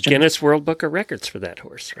question. You could get a Guinness World Book of Records for that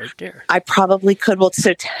horse right there. I probably could. Well,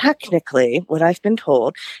 so technically, what I've been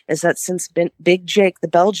told is that since Big Jake, the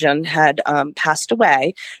Belgian, had passed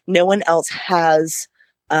away, no one else has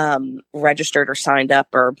registered or signed up,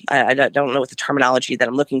 or I don't know what the terminology that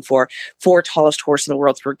I'm looking for tallest horse in the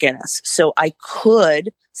world through Guinness. So I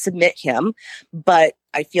could submit him, but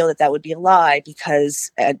I feel that would be a lie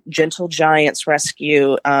because at Gentle Giants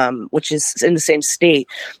Rescue, which is in the same state,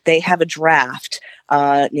 they have a draft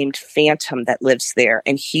named Phantom that lives there,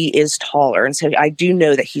 and he is taller. And so I do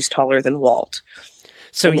know that he's taller than Walt.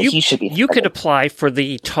 So you could apply for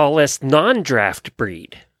the tallest non-draft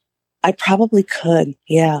breed. I probably could.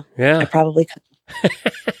 Yeah. I probably could.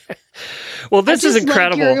 Well, this is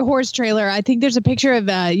incredible. Like your horse trailer. I think there's a picture of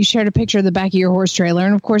you shared a picture of the back of your horse trailer,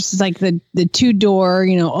 and of course it's like the 2-door,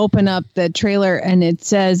 open up the trailer, and it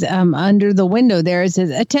says under the window there it says,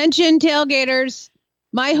 "Attention tailgaters,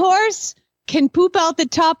 my horse can poop out the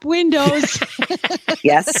top windows."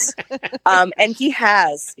 Yes. And he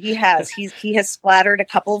has splattered a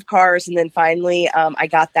couple of cars, and then finally I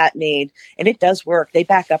got that made, and it does work. They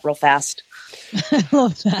back up real fast. I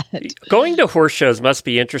love that. Going to horse shows must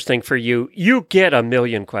be interesting for you. You get a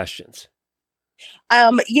million questions.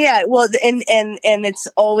 Yeah, well, and it's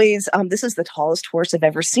always, this is the tallest horse I've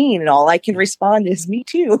ever seen. And all I can respond is me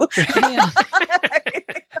too. Yeah.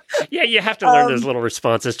 Yeah, you have to learn those little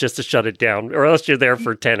responses just to shut it down, or else you're there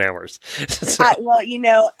for 10 hours. So.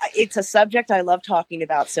 It's a subject I love talking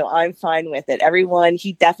about, so I'm fine with it.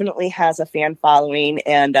 He definitely has a fan following,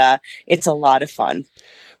 and it's a lot of fun.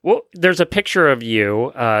 Well, there's a picture of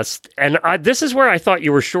you, and this is where I thought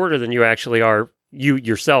you were shorter than you actually are. You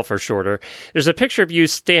yourself are shorter. There's a picture of you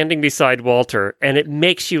standing beside Walter, and it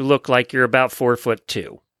makes you look like you're about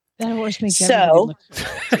 4'2". That horse makes everybody look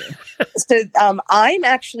So I'm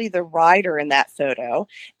actually the rider in that photo,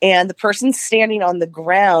 and the person standing on the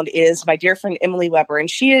ground is my dear friend Emily Weber, and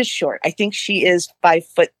she is short. I think she is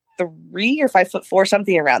 5'3" or 5'4",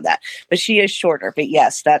 something around that. But she is shorter. But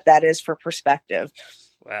yes, that is for perspective.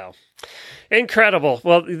 Wow. Incredible.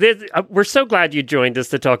 Well, we're so glad you joined us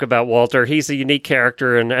to talk about Walter. He's a unique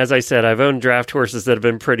character. And as I said, I've owned draft horses that have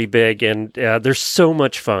been pretty big, and they're so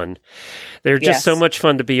much fun. They're just so much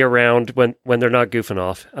fun to be around when they're not goofing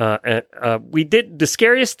off. The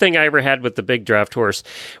scariest thing I ever had with the big draft horse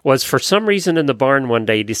was, for some reason in the barn one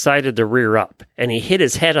day, he decided to rear up, and he hit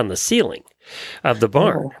his head on the ceiling of the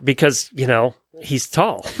barn because, he's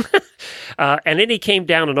tall. And then he came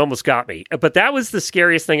down and almost got me. But that was the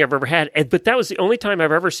scariest thing I've ever had. But that was the only time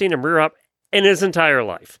I've ever seen him rear up in his entire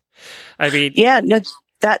life. I mean,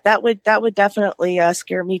 that would definitely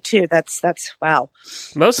scare me too. That's wow.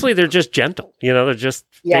 Mostly they're just gentle. They're just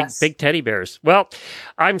big teddy bears. Well,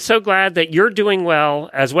 I'm so glad that you're doing well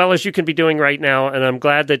as you can be doing right now. And I'm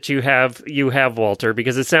glad that you have Walter,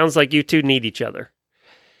 because it sounds like you two need each other.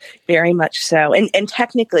 Very much so. And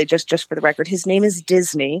technically, just for the record, his name is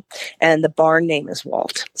Disney and the barn name is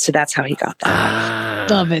Walt. So that's how he got that.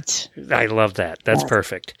 Love it. I love that. That's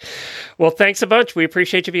perfect. Well, thanks a bunch. We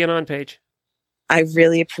appreciate you being on, Paige. I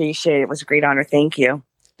really appreciate it. It was a great honor. Thank you.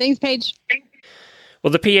 Thanks, Paige.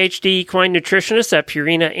 Well, the PhD equine nutritionists at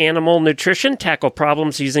Purina Animal Nutrition tackle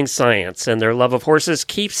problems using science, and their love of horses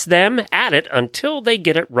keeps them at it until they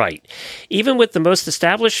get it right. Even with the most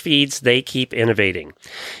established feeds, they keep innovating.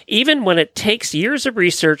 Even when it takes years of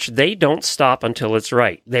research, they don't stop until it's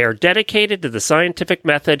right. They are dedicated to the scientific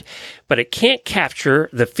method, but it can't capture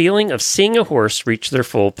the feeling of seeing a horse reach their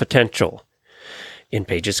full potential. In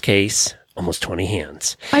Paige's case, almost 20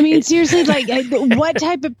 hands. I mean, seriously, what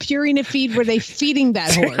type of Purina feed were they feeding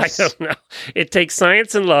that horse? I don't know. It takes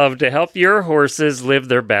science and love to help your horses live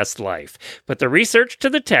their best life. Put the research to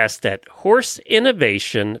the test at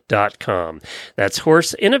horseinnovation.com. That's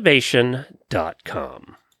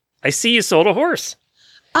horseinnovation.com. I see you sold a horse.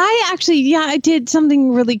 I did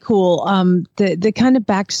something really cool. The kind of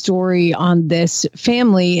backstory on this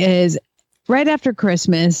family is right after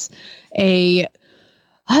Christmas, a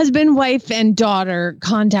husband, wife, and daughter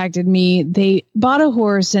contacted me. They bought a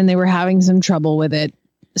horse and they were having some trouble with it.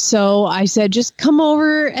 So I said, just come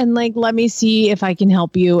over and let me see if I can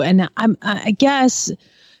help you. And I guess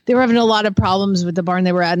they were having a lot of problems with the barn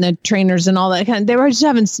they were at and the trainers and all that kind of, they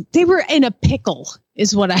were in a pickle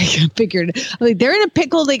is what I figured. They're in a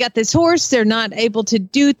pickle. They got this horse. They're not able to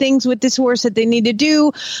do things with this horse that they need to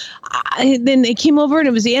do. Then they came over and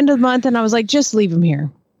it was the end of the month. And I was like, just leave him here.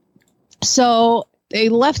 So they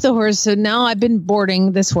left the horse. So now I've been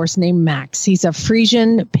boarding this horse named Max. He's a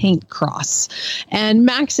Frisian paint cross. And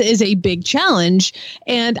Max is a big challenge.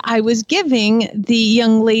 And I was giving the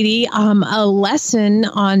young lady a lesson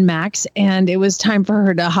on Max. And it was time for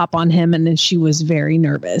her to hop on him. And then she was very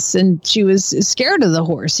nervous. And she was scared of the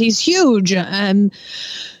horse. He's huge.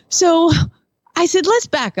 So I said, let's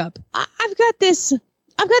back up. I've got this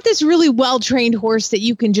really well-trained horse that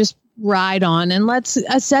you can just ride on, and let's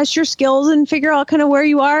assess your skills and figure out kind of where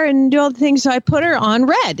you are and do all the things. So I put her on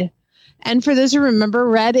Red. And for those who remember,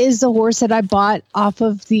 Red is the horse that I bought off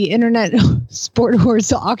of the internet sport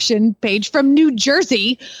horse auction page from New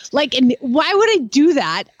Jersey. And why would I do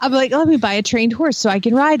that? I'm like, let me buy a trained horse so I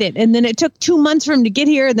can ride it. And then it took 2 months for him to get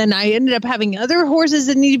here. And then I ended up having other horses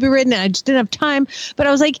that need to be ridden, and I just didn't have time. But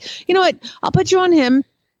I was like, you know what? I'll put you on him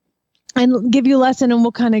and give you a lesson, and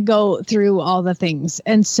we'll kind of go through all the things.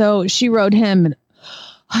 And so she rode him, and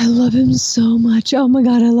I love him so much. Oh my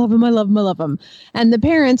God, I love him. I love him. I love him. And the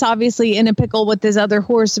parents, obviously in a pickle with this other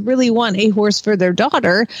horse, really want a horse for their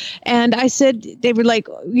daughter. And I said, they were like,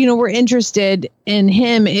 we're interested in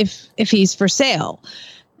him if he's for sale.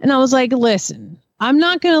 And I was like, listen, I'm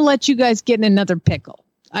not going to let you guys get in another pickle.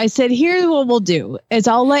 I said, here's what we'll do is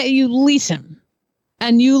I'll let you lease him.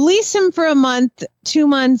 And you lease him for a month, 2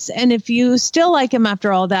 months. And if you still like him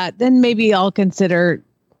after all that, then maybe I'll consider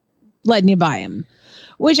letting you buy him.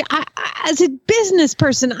 Which as a business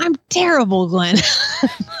person, I'm terrible, Glenn.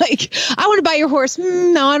 I want to buy your horse.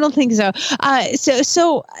 No, I don't think so.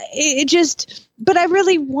 But I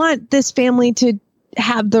really want this family to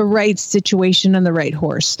have the right situation and the right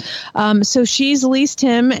horse. So she's leased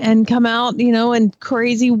him and come out, in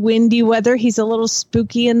crazy windy weather. He's a little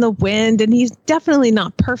spooky in the wind, and he's definitely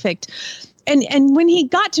not perfect. And when he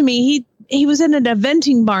got to me, he was in an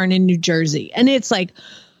eventing barn in New Jersey, and it's like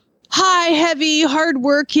high, heavy, hard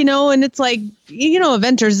work, and it's like,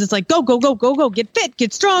 eventers, it's like, go, go, go, go, go, get fit,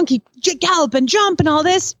 get strong, keep gallop and jump and all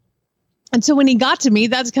this. And so when he got to me,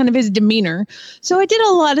 that's kind of his demeanor. So I did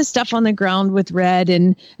a lot of stuff on the ground with Red,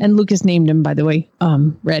 and Lucas named him, by the way,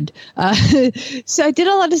 Red. So I did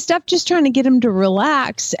a lot of stuff just trying to get him to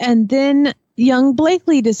relax. And then young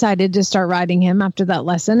Blakely decided to start riding him after that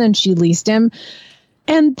lesson, and she leased him.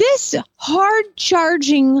 And this hard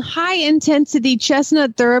charging, high intensity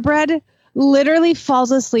chestnut thoroughbred, literally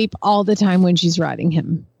falls asleep all the time when she's riding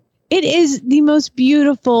him. It is the most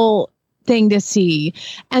beautiful thing to see.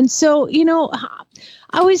 And so,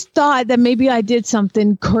 I always thought that maybe I did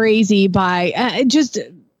something crazy by just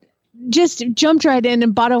jumped right in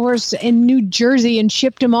and bought a horse in New Jersey and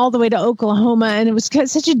shipped him all the way to Oklahoma. And it was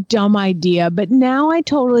such a dumb idea. But now I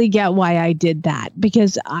totally get why I did that,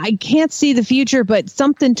 because I can't see the future, but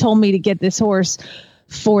something told me to get this horse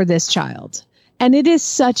for this child. And it is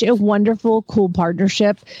such a wonderful, cool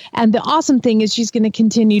partnership. And the awesome thing is she's going to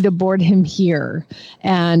continue to board him here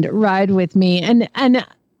and ride with me. And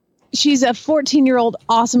she's a 14-year-old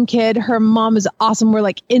awesome kid. Her mom is awesome. We're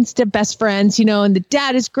like instant best friends, and the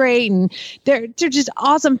dad is great. And they're just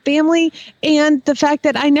awesome family. And the fact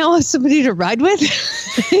that I now have somebody to ride with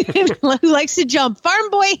who likes to jump. Farm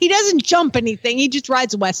boy, he doesn't jump anything. He just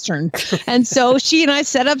rides Western. And so she and I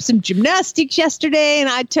set up some gymnastics yesterday, and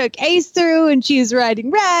I took Ace through, and she was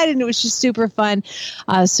riding Red, and it was just super fun.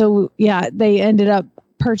 So yeah, they ended up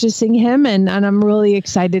purchasing him, and I'm really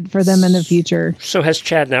excited for them in the future. So has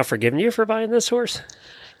Chad now forgiven you for buying this horse?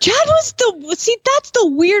 Chad was that's the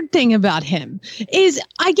weird thing about him is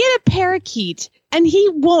I get a parakeet and he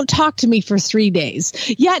won't talk to me for 3 days.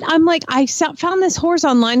 Yet I'm like, I found this horse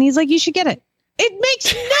online. He's like, you should get it. It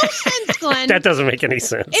makes no sense, Glenn. That doesn't make any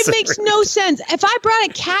sense. It makes no sense. If I brought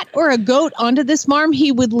a cat or a goat onto this farm,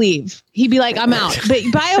 he would leave. He'd be like, I'm out. But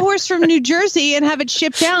buy a horse from New Jersey and have it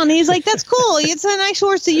shipped down. He's like, that's cool. It's a nice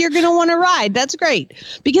horse that you're going to want to ride. That's great.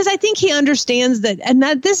 Because I think he understands that. And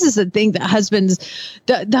that this is the thing that husbands,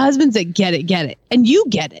 the husbands that get it. And you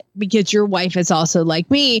get it because your wife is also like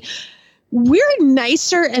me. We're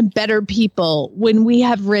nicer and better people when we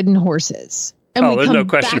have ridden horses. And there's no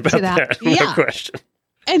question about that. Yeah. No question.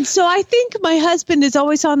 And so I think my husband is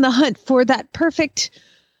always on the hunt for that perfect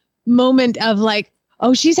moment of like,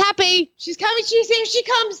 oh, she's happy. She's coming. Here she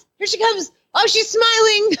comes. Here she comes. Oh, she's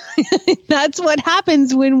smiling. That's what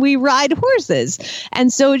happens when we ride horses.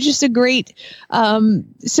 And so it's just a great,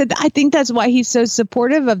 so I think that's why he's so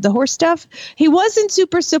supportive of the horse stuff. He wasn't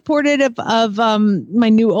super supportive of my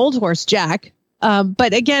new old horse, Jack.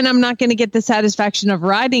 But again, I'm not going to get the satisfaction of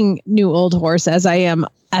riding new old horse as I am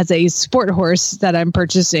as a sport horse that I'm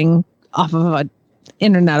purchasing off of an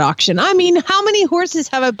internet auction. I mean, how many horses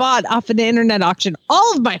have I bought off an internet auction?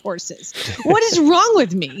 All of my horses. What is wrong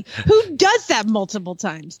with me? Who does that multiple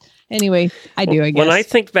times? Anyway, I do, I guess. When I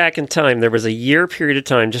think back in time, there was a year period of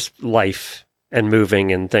time, just life and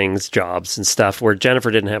moving and things, jobs and stuff, where Jennifer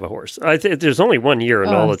didn't have a horse. There's only 1 year in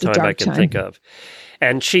all the time I can think of.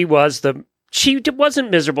 And she wasn't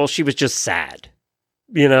miserable. She was just sad,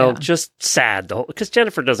 just sad because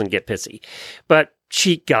Jennifer doesn't get pissy, but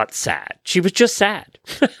she got sad. She was just sad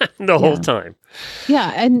the whole time.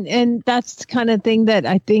 Yeah. And that's the kind of thing that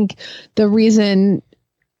I think the reason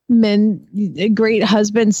great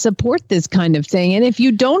husbands support this kind of thing. And if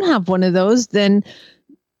you don't have one of those, then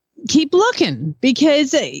keep looking,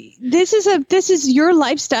 because this is your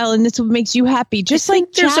lifestyle and this is what makes you happy. Just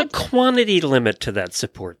like there's a quantity limit to that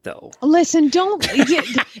support, though. Listen,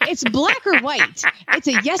 it's black or white. It's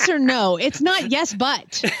a yes or no. It's not yes,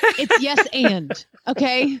 but it's yes and.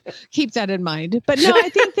 Okay, keep that in mind. But no, I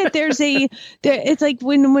think that it's like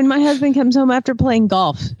when my husband comes home after playing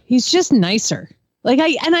golf, he's just nicer. Like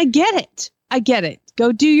I get it. I get it.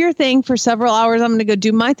 Go do your thing for several hours. I'm going to go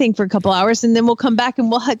do my thing for a couple hours, and then we'll come back and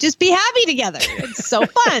we'll just be happy together. It's so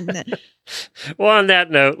fun. Well, on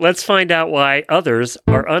that note, let's find out why others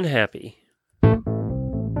are unhappy.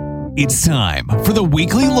 It's time for the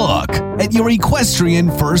weekly look at your equestrian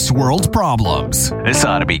first world problems. This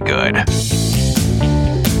ought to be good.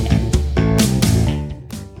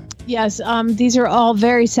 Yes, these are all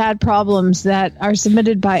very sad problems that are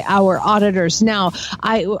submitted by our auditors. Now,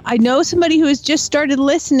 I know somebody who has just started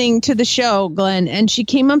listening to the show, Glenn, and she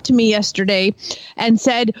came up to me yesterday and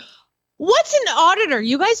said, "What's an auditor?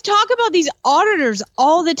 You guys talk about these auditors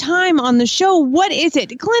all the time on the show. What is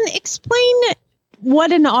it?" Glenn, explain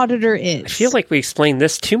what an auditor is. I feel like we explained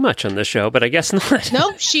this too much on the show, but I guess not.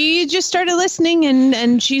 No, she just started listening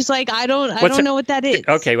and she's like, I don't know what that is.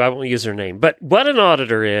 Okay, well, I won't use her name. But what an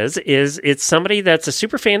auditor is it's somebody that's a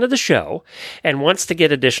super fan of the show and wants to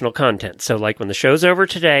get additional content. So like when the show's over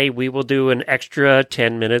today, we will do an extra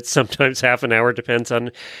 10 minutes, sometimes half an hour, depends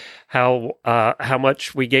on how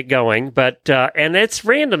much we get going, but and it's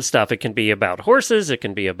random stuff. It can be about horses, it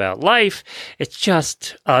can be about life. It's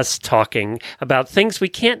just us talking about things we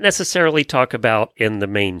can't necessarily talk about in the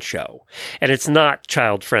main show, and it's not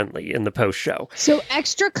child friendly in the post show. So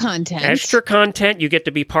extra content. You get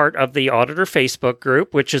to be part of the Auditor Facebook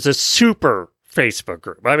group, which is a super Facebook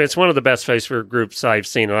group. I mean, it's one of the best Facebook groups I've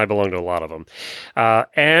seen, and I belong to a lot of them.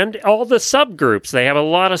 And all the subgroups, they have a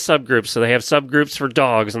lot of subgroups. So they have subgroups for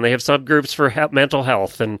dogs, and they have subgroups for mental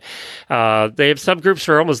health, and they have subgroups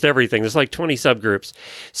for almost everything. There's like 20 subgroups.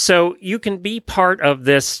 So you can be part of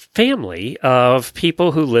this family of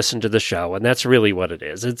people who listen to the show, and that's really what it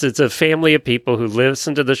is. It's a family of people who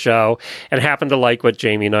listen to the show and happen to like what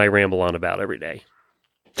Jamie and I ramble on about every day.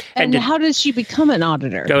 And how does she become an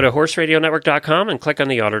auditor? Go to horseradionetwork.com and click on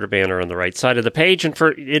the auditor banner on the right side of the page. And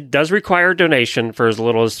it does require a donation for as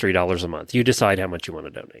little as $3 a month. You decide how much you want to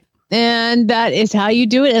donate. And that is how you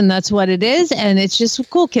do it. And that's what it is. And it's just a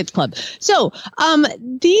cool kids club. So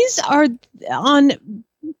these are on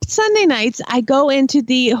Sunday nights. I go into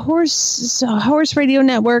the Horse Radio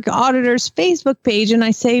Network Auditors Facebook page and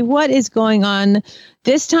I say, what is going on?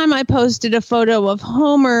 This time I posted a photo of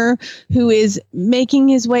Homer, who is making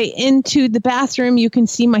his way into the bathroom. You can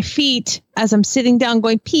see my feet as I'm sitting down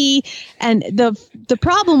going pee. And the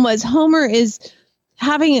problem was Homer is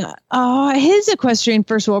having his equestrian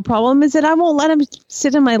first world problem is that I won't let him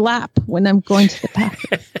sit in my lap when I'm going to the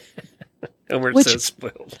bathroom. Homer's so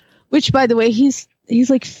spoiled. Which, by the way, he's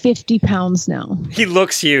like 50 pounds now. He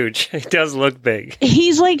looks huge. He does look big.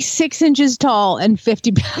 He's like 6 inches tall and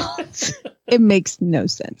 50 pounds. It makes no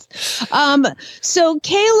sense. So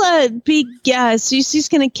Kayla, she's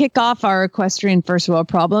going to kick off our equestrian first world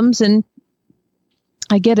problems. And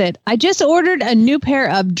I get it. I just ordered a new pair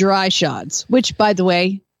of dry shods, which, by the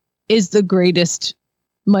way, is the greatest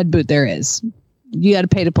mud boot there is. You got to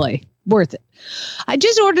pay to play. Worth it. I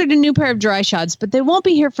just ordered a new pair of dry shods, but they won't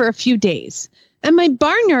be here for a few days. And my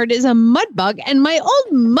barnyard is a mud bug, and my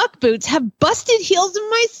old muck boots have busted heels, and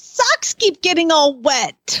my socks keep getting all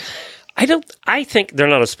wet. I think they're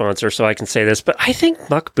not a sponsor, so I can say this, but I think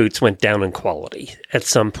muck boots went down in quality at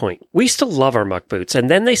some point. We still love our muck boots, and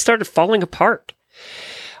then they started falling apart.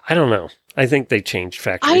 I don't know. I think they changed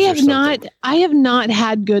factories. I have not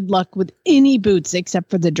had good luck with any boots except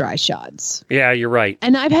for the dry shods. Yeah, you're right.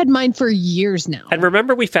 And I've had mine for years now. And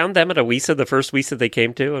remember, we found them at a WEC, the first WEC they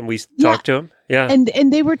came to, and we talked to them. Yeah.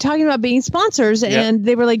 And they were talking about being sponsors, and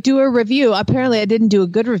they were like, do a review. Apparently, I didn't do a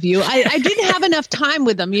good review. I didn't have enough time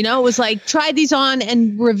with them. You know, it was like, try these on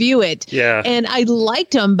and review it. Yeah. And I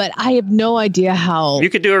liked them, but I have no idea how. You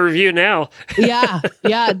could do a review now. Yeah.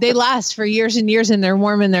 They last for years and years, and they're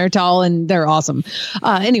warm and they're tall and they're awesome.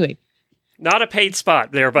 Anyway. Not a paid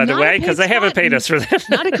spot there, by the way, because they haven't paid us for that.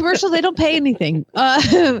 Not a commercial. They don't pay anything.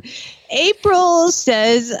 April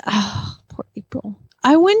says, poor April.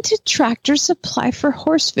 I went to Tractor Supply for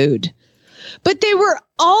horse food, but they were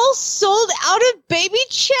all sold out of baby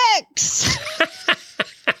chicks.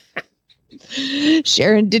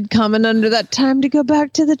 Sharon did comment under that time to go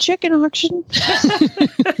back to the chicken auction.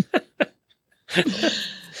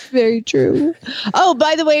 Very true. Oh,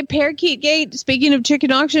 by the way, Parakeet Gate, speaking of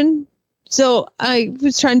chicken auction. So I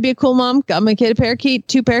was trying to be a cool mom, got my kid a parakeet,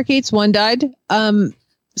 2 parakeets, one died.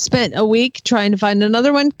 Spent a week trying to find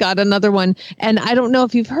another one, got another one. And I don't know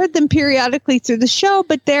if you've heard them periodically through the show,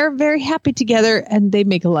 but they're very happy together and they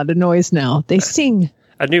make a lot of noise now. They sing.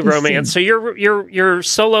 A new romance. Sing. So your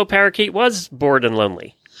solo parakeet was bored and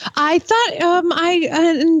lonely. I thought I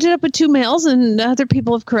ended up with 2 males, and other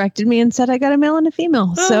people have corrected me and said I got a male and a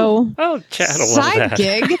female. Chad will love that. Side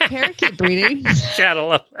gig, parakeet breeding. Chad will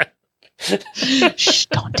love that. Shh,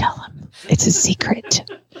 don't tell him. It's a secret.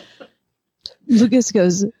 Lucas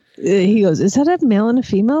goes, is that a male and a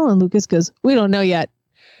female? And Lucas goes, we don't know yet.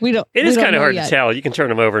 It is kind of hard to tell. You can turn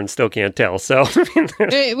them over and still can't tell. So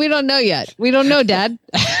we don't know yet. We don't know, Dad.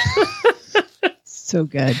 So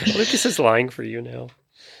good. Lucas is lying for you now.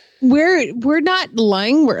 We're not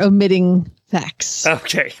lying. We're omitting facts.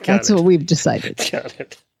 Okay. That's what we've decided. Got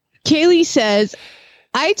it. Kaylee says,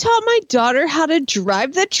 I taught my daughter how to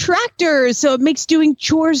drive the tractor, so it makes doing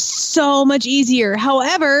chores so much easier.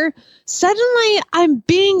 However, suddenly I'm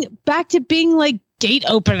back to being like gate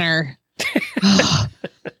opener.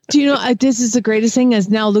 Do you know, this is the greatest thing is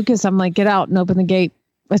now, Lucas, I'm like, get out and open the gate.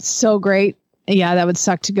 It's so great. Yeah, that would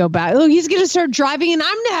suck to go back. Oh, he's going to start driving and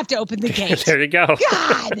I'm going to have to open the gate. There you go.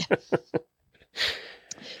 God.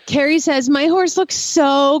 Carrie says, my horse looks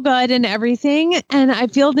so good and everything, and I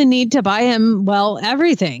feel the need to buy him,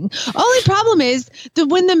 everything. Only problem is that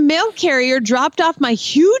when the mail carrier dropped off my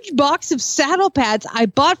huge box of saddle pads I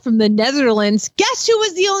bought from the Netherlands, guess who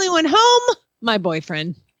was the only one home? My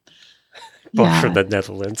boyfriend. From the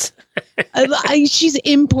Netherlands. She's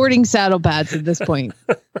importing saddle pads at this point.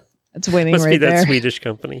 It's winning Must right be that there. Swedish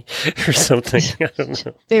company or something. I don't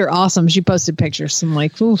know. They were awesome. She posted pictures. I'm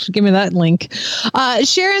like, ooh, give me that link.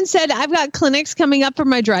 Sharon said, I've got clinics coming up for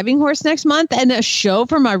my driving horse next month and a show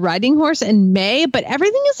for my riding horse in May, but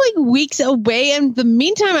everything is like weeks away. And in the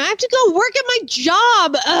meantime, I have to go work at my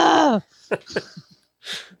job.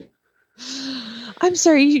 I'm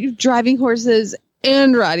sorry, driving horses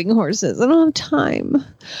and riding horses. I don't have time.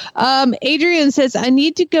 Adrian says, I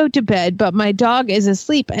need to go to bed, but my dog is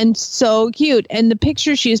asleep and so cute. And the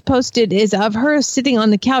picture she has posted is of her sitting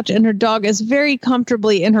on the couch and her dog is very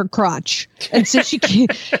comfortably in her crotch. And so you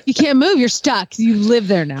can't move. You're stuck. You live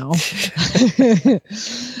there now.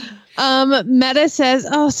 Meta says,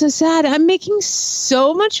 oh, so sad. I'm making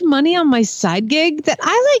so much money on my side gig that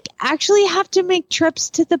I actually have to make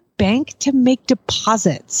trips to the bank to make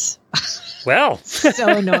deposits. Well, So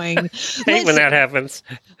annoying. hate when that happens.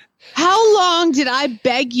 How long did I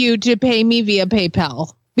beg you to pay me via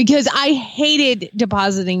PayPal? Because I hated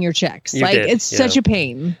depositing your checks. You did, it's such a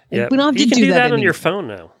pain. Yeah. We don't have you to can do that on anymore. your phone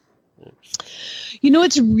now. You know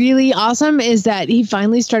what's really awesome is that he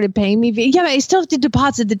finally started paying me via. Yeah, but I still have to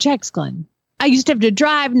deposit the checks, Glenn. I used to have to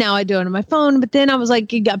drive. Now I do it on my phone. But then I was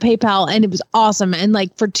like, you got PayPal and it was awesome. And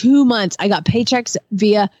like for 2 months, I got paychecks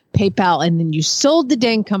via PayPal. And then you sold the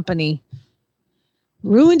dang company.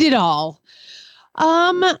 Ruined it all.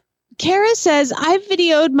 Kara says, I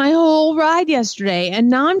videoed my whole ride yesterday. And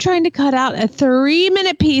now I'm trying to cut out a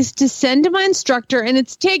 3-minute piece to send to my instructor. And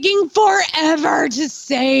it's taking forever to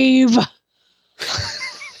save.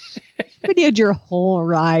 Videoed your whole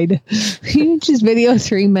ride. You just video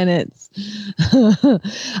 3 minutes.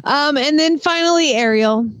 And then finally,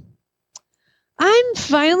 Ariel. I'm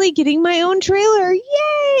finally getting my own trailer.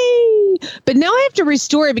 Yay! But now I have to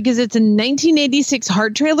restore it because it's a 1986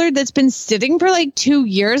 Hart trailer that's been sitting for like 2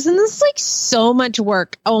 years. And this is like so much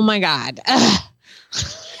work. Oh my God.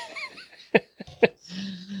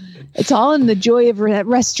 It's all in the joy of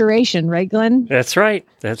restoration, right, Glenn? That's right.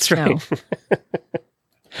 That's right. No.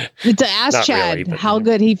 It's ask Not Chad really, but, how you know.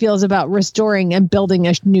 good he feels about restoring and building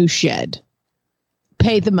a new shed.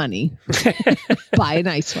 Pay the money. Buy a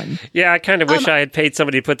nice one. Yeah, I kind of wish I had paid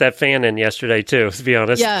somebody to put that fan in yesterday too, to be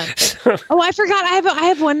honest. Yeah. Oh, I forgot. I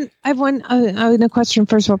have one an equestrian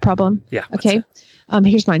first world problem. Yeah. Okay.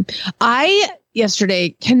 Here's mine. I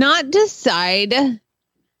yesterday cannot decide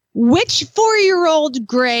which 4-year-old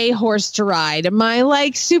gray horse to ride. My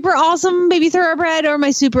like super awesome baby thoroughbred or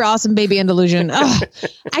my super awesome baby Andalusian. Ugh.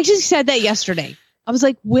 I just said that yesterday. I was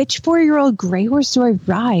like, which 4-year-old gray horse do I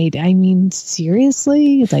ride? I mean,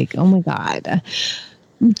 seriously? It's like, oh my God.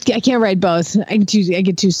 I can't ride both. I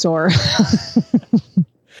get too sore.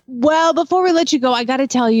 Well, before we let you go, I got to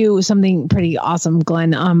tell you something pretty awesome,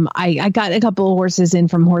 Glenn. I got a couple of horses in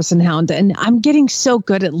from Horse and Hound, and I'm getting so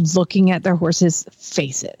good at looking at their horses'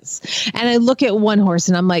 faces. And I look at one horse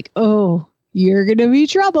and I'm like, oh, you're going to be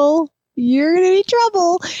trouble. You're going to be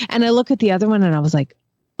trouble. And I look at the other one and I was like,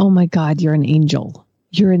 oh my God, you're an angel.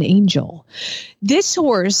 You're an angel. This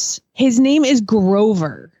horse, his name is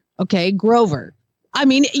Grover. Okay, Grover. I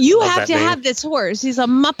mean, you Love have that to name. have this horse. He's a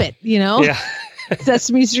Muppet, you know? Yeah.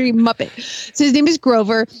 Sesame Street Muppet. So his name is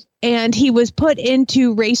Grover, and he was put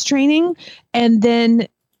into race training and then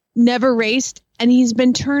never raced. And he's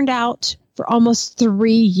been turned out for almost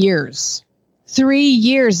 3 years. 3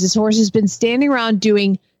 years. This horse has been standing around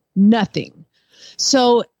doing nothing.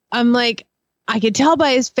 So I'm like, I could tell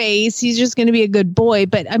by his face, he's just going to be a good boy.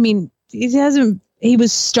 But I mean, he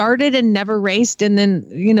was started and never raced. And then,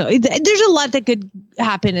 you know, there's a lot that could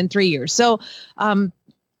happen in 3 years. So,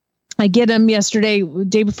 I get him yesterday,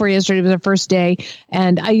 day before yesterday was our first day.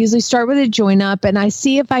 And I usually start with a join up and I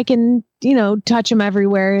see if I can, you know, touch him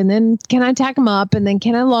everywhere. And then can I tack him up? And then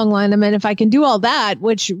can I long line him? And if I can do all that,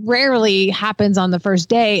 which rarely happens on the first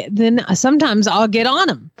day, then sometimes I'll get on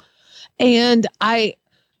him. And I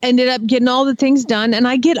ended up getting all the things done. And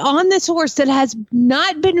I get on this horse that has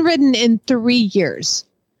not been ridden in 3 years.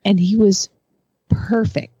 And he was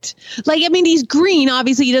perfect. Like, I mean, he's green.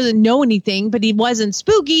 Obviously, he doesn't know anything, but he wasn't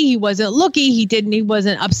spooky. He wasn't looky. He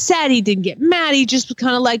wasn't upset. He didn't get mad. He just was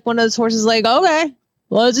kind of like one of those horses like, okay,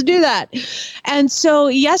 let's do that. And so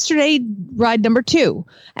yesterday, ride number 2.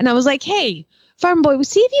 And I was like, hey, farm boy,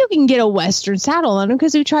 see if you can get a Western saddle on him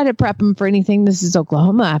because we try to prep him for anything. This is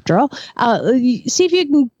Oklahoma after all. See if you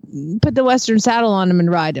can put the Western saddle on him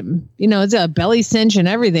and ride him. You know, it's a belly cinch and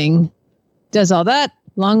everything. Does all that.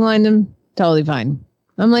 Long lined him. Totally fine.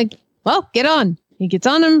 I'm like, well, get on. He gets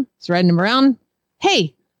on him. He's riding him around.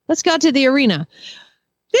 Hey, let's go to the arena.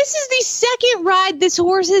 This is the second ride this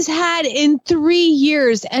horse has had in 3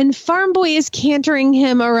 years. And Farm Boy is cantering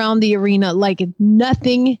him around the arena like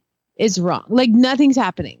nothing is wrong. Like nothing's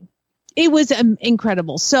happening. It was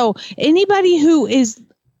incredible. So anybody who is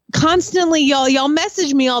constantly, y'all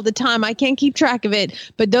message me all the time. I can't keep track of it.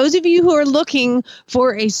 But those of you who are looking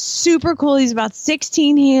for a super cool, he's about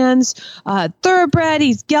 16 hands, thoroughbred,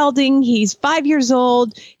 he's gelding, he's 5 years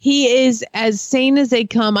old. He is as sane as they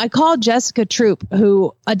come. I called Jessica Troop,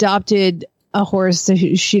 who adopted a horse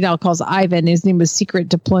she now calls Ivan. His name was Secret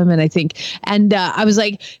Deployment, I think. And I was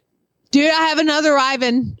like, dude, I have another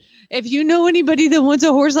Ivan. If you know anybody that wants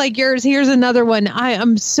a horse like yours, here's another one. I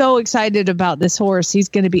am so excited about this horse. He's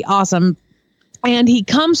going to be awesome. And he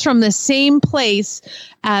comes from the same place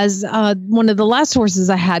as one of the last horses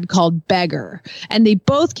I had called Beggar. And they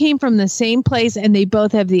both came from the same place, and they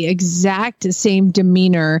both have the exact same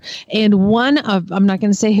demeanor. And I'm not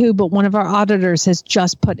going to say who, but one of our auditors has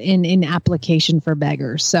just put in an application for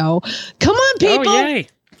Beggar. So come on, people. Oh, yay.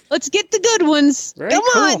 Let's get the good ones. Very come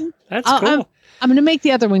cool. on. That's cool. I'm going to make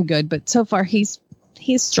the other one good, but so far he's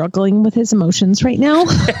struggling with his emotions right now.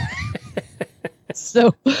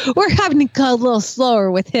 So we're having to go a little slower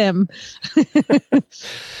with him.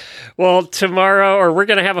 Well, tomorrow, or we're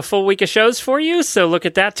going to have a full week of shows for you. So look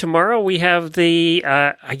at that. Tomorrow we have the,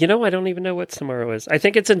 I don't even know what tomorrow is. I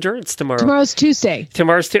think it's endurance tomorrow. Tomorrow's Tuesday.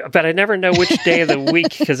 But I never know which day of the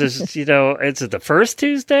week because it's, it's the first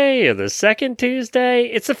Tuesday or the second Tuesday.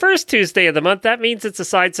 It's the first Tuesday of the month. That means it's a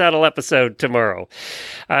Side Saddle episode tomorrow.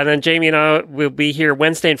 And then Jamie and I will be here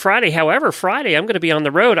Wednesday and Friday. However, Friday, I'm going to be on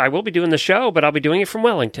the road. I will be doing the show, but I'll be doing it from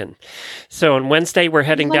Wellington. So on Wednesday, we're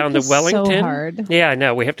heading down to Wellington. So hard. Yeah, I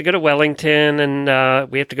know. We have to go to Wellington,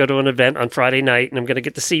 and we have to go to an event on Friday night, and I'm going to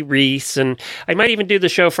get to see Reese, and I might even do the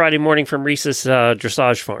show Friday morning from Reese's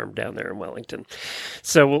dressage farm down there in Wellington.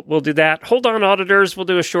 So we'll do that. Hold on, auditors. We'll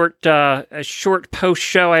do a short post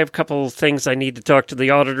show. I have a couple of things I need to talk to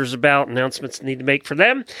the auditors about, announcements I need to make for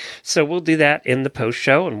them. So we'll do that in the post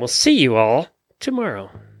show, and we'll see you all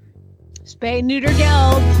tomorrow. Spay, neuter,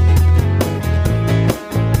 geld.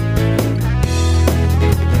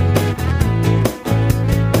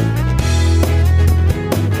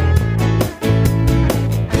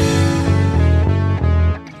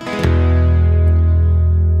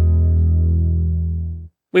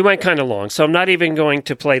 We went kind of long, so I'm not even going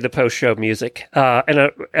to play the post-show music,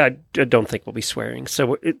 and I don't think we'll be swearing.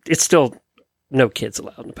 So it's still no kids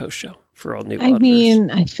allowed in the post-show for all new auditors. I mean,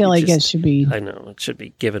 I feel like it should be. I know, it should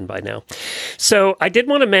be given by now. So I did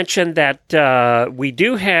want to mention that we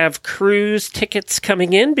do have cruise tickets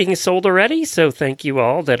coming in, being sold already, so thank you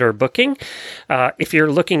all that are booking. If you're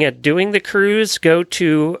looking at doing the cruise, go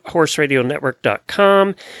to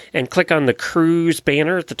horseradionetwork.com and click on the cruise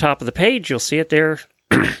banner at the top of the page. You'll see it there.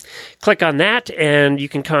 Click on that, and you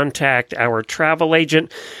can contact our travel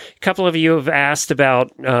agent. A couple of you have asked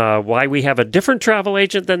about why we have a different travel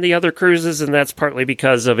agent than the other cruises, and that's partly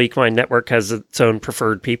because of Equine Network has its own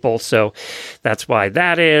preferred people, so that's why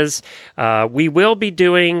that is. We will be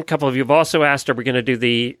doing, a couple of you have also asked, are we going to do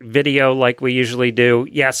the video like we usually do?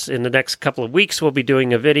 Yes, in the next couple of weeks, we'll be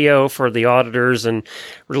doing a video for the auditors and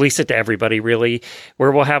release it to everybody, really,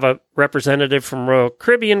 where we'll have a representative from Royal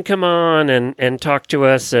Caribbean come on and talk to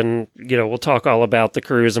us, and we'll talk all about the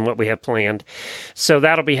cruise and what we have planned. So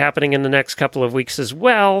that'll be happening in the next couple of weeks as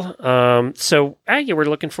well. We're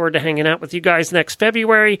looking forward to hanging out with you guys next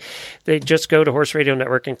February. They just go to Horse Radio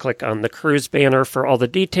Network and click on the cruise banner for all the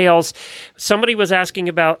details. Somebody was asking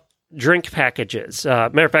about drink packages.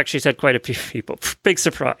 Matter of fact, she said quite a few people. Big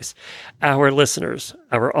surprise. Our listeners,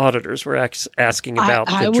 our auditors were asking about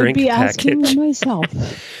the drink package. I would be asking myself.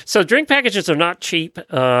 So drink packages are not cheap,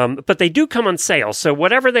 but they do come on sale. So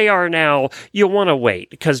whatever they are now, you'll want to wait,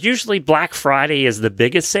 because usually Black Friday is the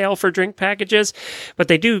biggest sale for drink packages, but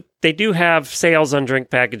they do have sales on drink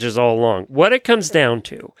packages all along. What it comes down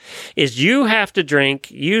to is you have to drink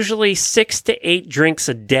usually 6 to 8 drinks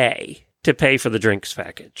a day to pay for the drinks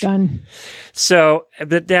package. Done. So,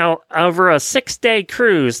 but now over a 6-day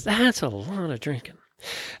cruise, that's a lot of drinking.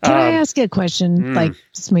 Can I ask a question? Like,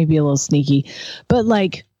 this may be a little sneaky, but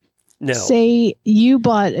no. Say you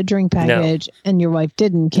bought a drink package and your wife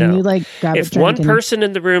didn't. Can you grab a drink? If one person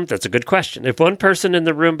in the room, that's a good question. If one person in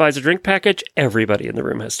the room buys a drink package, everybody in the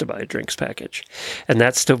room has to buy a drinks package. And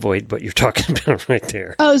that's to avoid what you're talking about right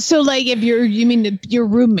there. Oh, so if you mean your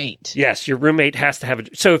roommate? Yes, your roommate has to have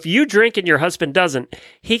so if you drink and your husband doesn't,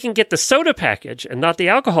 he can get the soda package and not the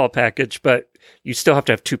alcohol package, but you still have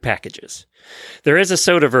to have 2 packages. There is a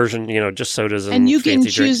soda version, just sodas and you can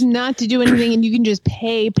choose drinks. not to do anything, and you can just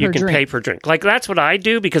pay per drink. You can pay per drink. That's what I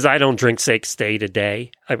do, because I don't drink 6 days a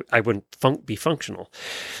day. I wouldn't be functional.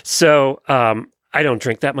 So I don't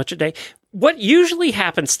drink that much a day. what usually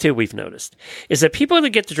happens too, we've noticed, is that people that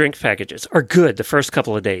get the drink packages are good the first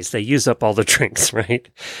couple of days. They use up all the drinks, right?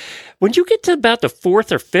 When you get to about the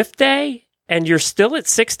 4th or 5th day and you're still at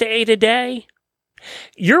 6 to 8 a day,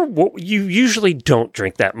 you usually don't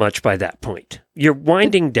drink that much by that point. You're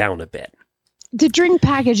winding down a bit. The drink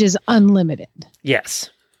package is unlimited. Yes.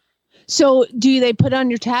 So do they put on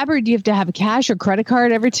your tab, or do you have to have a cash or credit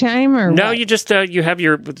card every time? Or no, what? you just you have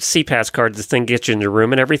your CPass card. This thing gets you in your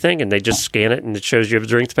room and everything, and they just scan it, and it shows you have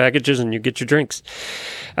drinks packages, and you get your drinks.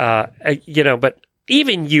 But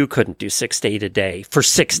even you couldn't do 6 to 8 a day for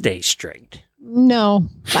 6 days straight. No,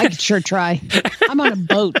 I could sure try. I'm on a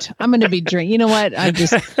boat. I'm going to be drinking. You know what?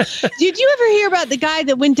 Did you ever hear about the guy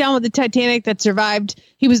that went down with the Titanic that survived?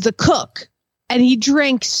 He was the cook. And he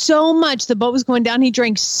drank so much, the boat was going down, he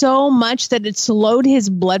drank so much that it slowed his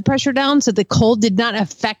blood pressure down so the cold did not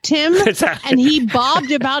affect him. And he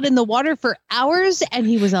bobbed about in the water for hours, and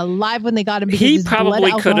he was alive when they got him. Because he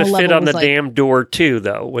probably could have fit on the damn door too,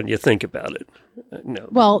 though, when you think about it. No.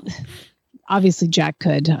 Well, obviously Jack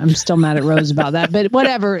could. I'm still mad at Rose about that, but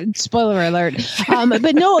whatever. Spoiler alert.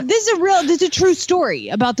 But no, this is a true story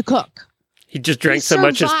about the cook. He just drank so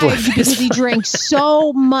much his blood because he drank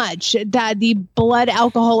so much that the blood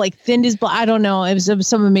alcohol thinned his blood. I don't know. It was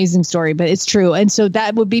some amazing story, but it's true. And so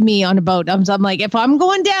that would be me on a boat. I'm like, if I'm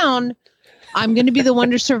going down, I'm going to be the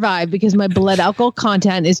one to survive because my blood alcohol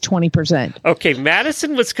content is 20%. Okay,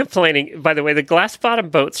 Madison was complaining. By the way, the glass bottom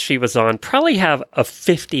boats she was on probably have a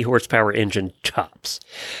 50 horsepower engine tops.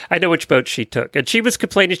 I know which boat she took, and she was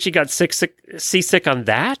complaining she got seasick on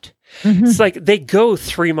that. Mm-hmm. It's like they go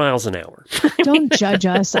 3 miles an hour. Don't judge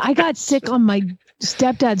us. I got sick on my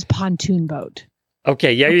stepdad's pontoon boat.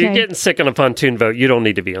 Okay, yeah, you're getting sick on a pontoon boat. You don't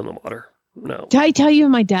need to be on the water. No. Did I tell you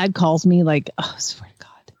my dad calls me I swear to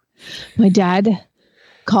God. My dad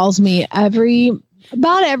calls me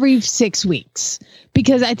about every 6 weeks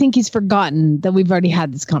because I think he's forgotten that we've already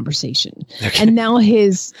had this conversation. Okay. And now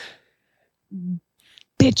his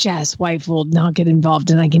bitch ass wife will not get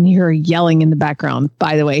involved, and I can hear her yelling in the background.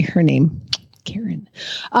 By the way, her name Karen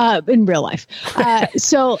in real life.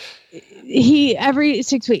 So he every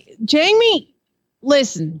 6 weeks, Jamie,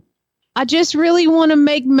 listen, I just really want to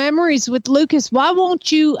make memories with Lucas. Why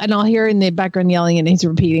won't you? And I'll hear in the background yelling, and he's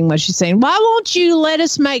repeating what she's saying. Why won't you let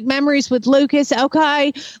us make memories with Lucas?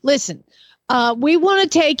 Okay, listen, we want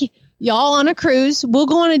to take y'all on a cruise. We'll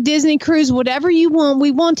go on a Disney cruise, whatever you want. We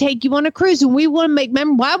won't take you on a cruise, and we want to make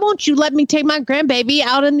memories. Why won't you let me take my grandbaby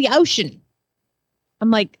out in the ocean? I'm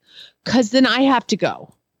like, because then I have to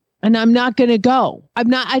go, and I'm not going to go.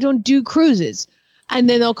 I don't do cruises. And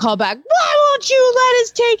then they'll call back, why won't you let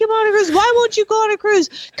us take him on a cruise? Why won't you go on a cruise?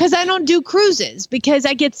 Because I don't do cruises because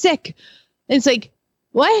I get sick. And it's like,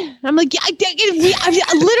 what? I'm like, I've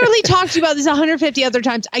literally talked to you about this 150 other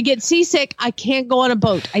times. I get seasick. I can't go on a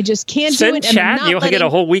boat. I just can't do it. Send Chad, you'll get a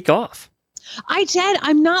whole week off.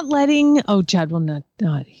 I'm not letting. Oh, Chad will not.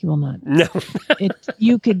 He will not. No.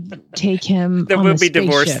 You could take him. Then we'll be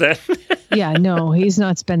divorced then. Yeah, no, he's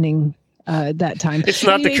not spending that time. It's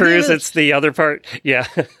not the cruise, it's the other part. Yeah.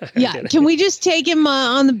 Yeah. Can we just take him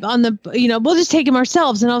on the we'll just take him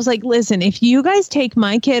ourselves. And I was like, listen, if you guys take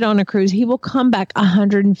my kid on a cruise, he will come back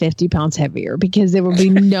 150 pounds heavier because there will be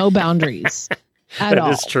no boundaries at all.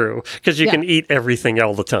 That is true. Because you can eat everything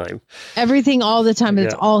all the time. Everything all the time.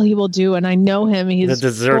 That's all he will do. And I know him. The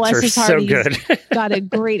desserts are so good. He's got a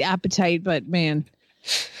great appetite, but man.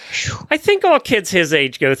 I think all kids his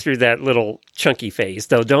age go through that little chunky phase,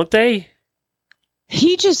 though, don't they?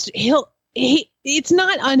 It's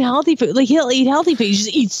not unhealthy food. Like, he'll eat healthy food. He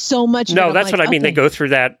just eats so much. No, that's what I mean. Okay. They go through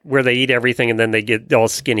that where they eat everything and then they get all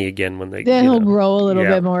skinny again when they. Then he'll grow a little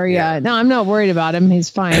bit more. Yeah. No, I'm not worried about him. He's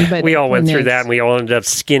fine. But we all went through that, and we all ended up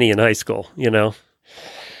skinny in high school. Yeah,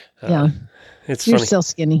 it's You're funny. Still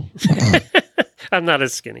skinny. I'm not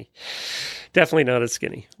as skinny. Definitely not as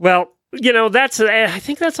skinny. Well, I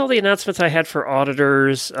think that's all the announcements I had for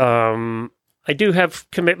auditors. I do have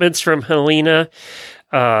commitments from Helena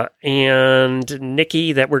and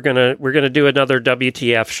Nikki that we're gonna do another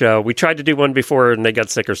WTF show. We tried to do one before and they got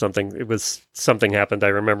sick or something. Something happened. I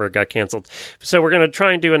remember it got canceled. So we're gonna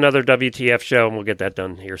try and do another WTF show, and we'll get that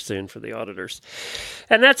done here soon for the auditors.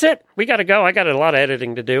 And that's it. We got to go. I got a lot of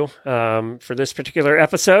editing to do for this particular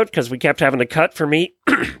episode because we kept having to cut for me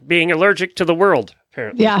being allergic to the world.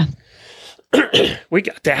 Apparently, yeah. We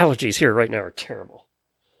got the allergies here right now are terrible.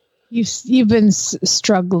 You've been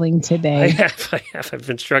struggling today. I have. I've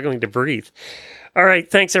been struggling to breathe. All right.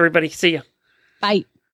 Thanks, everybody. See ya. Bye.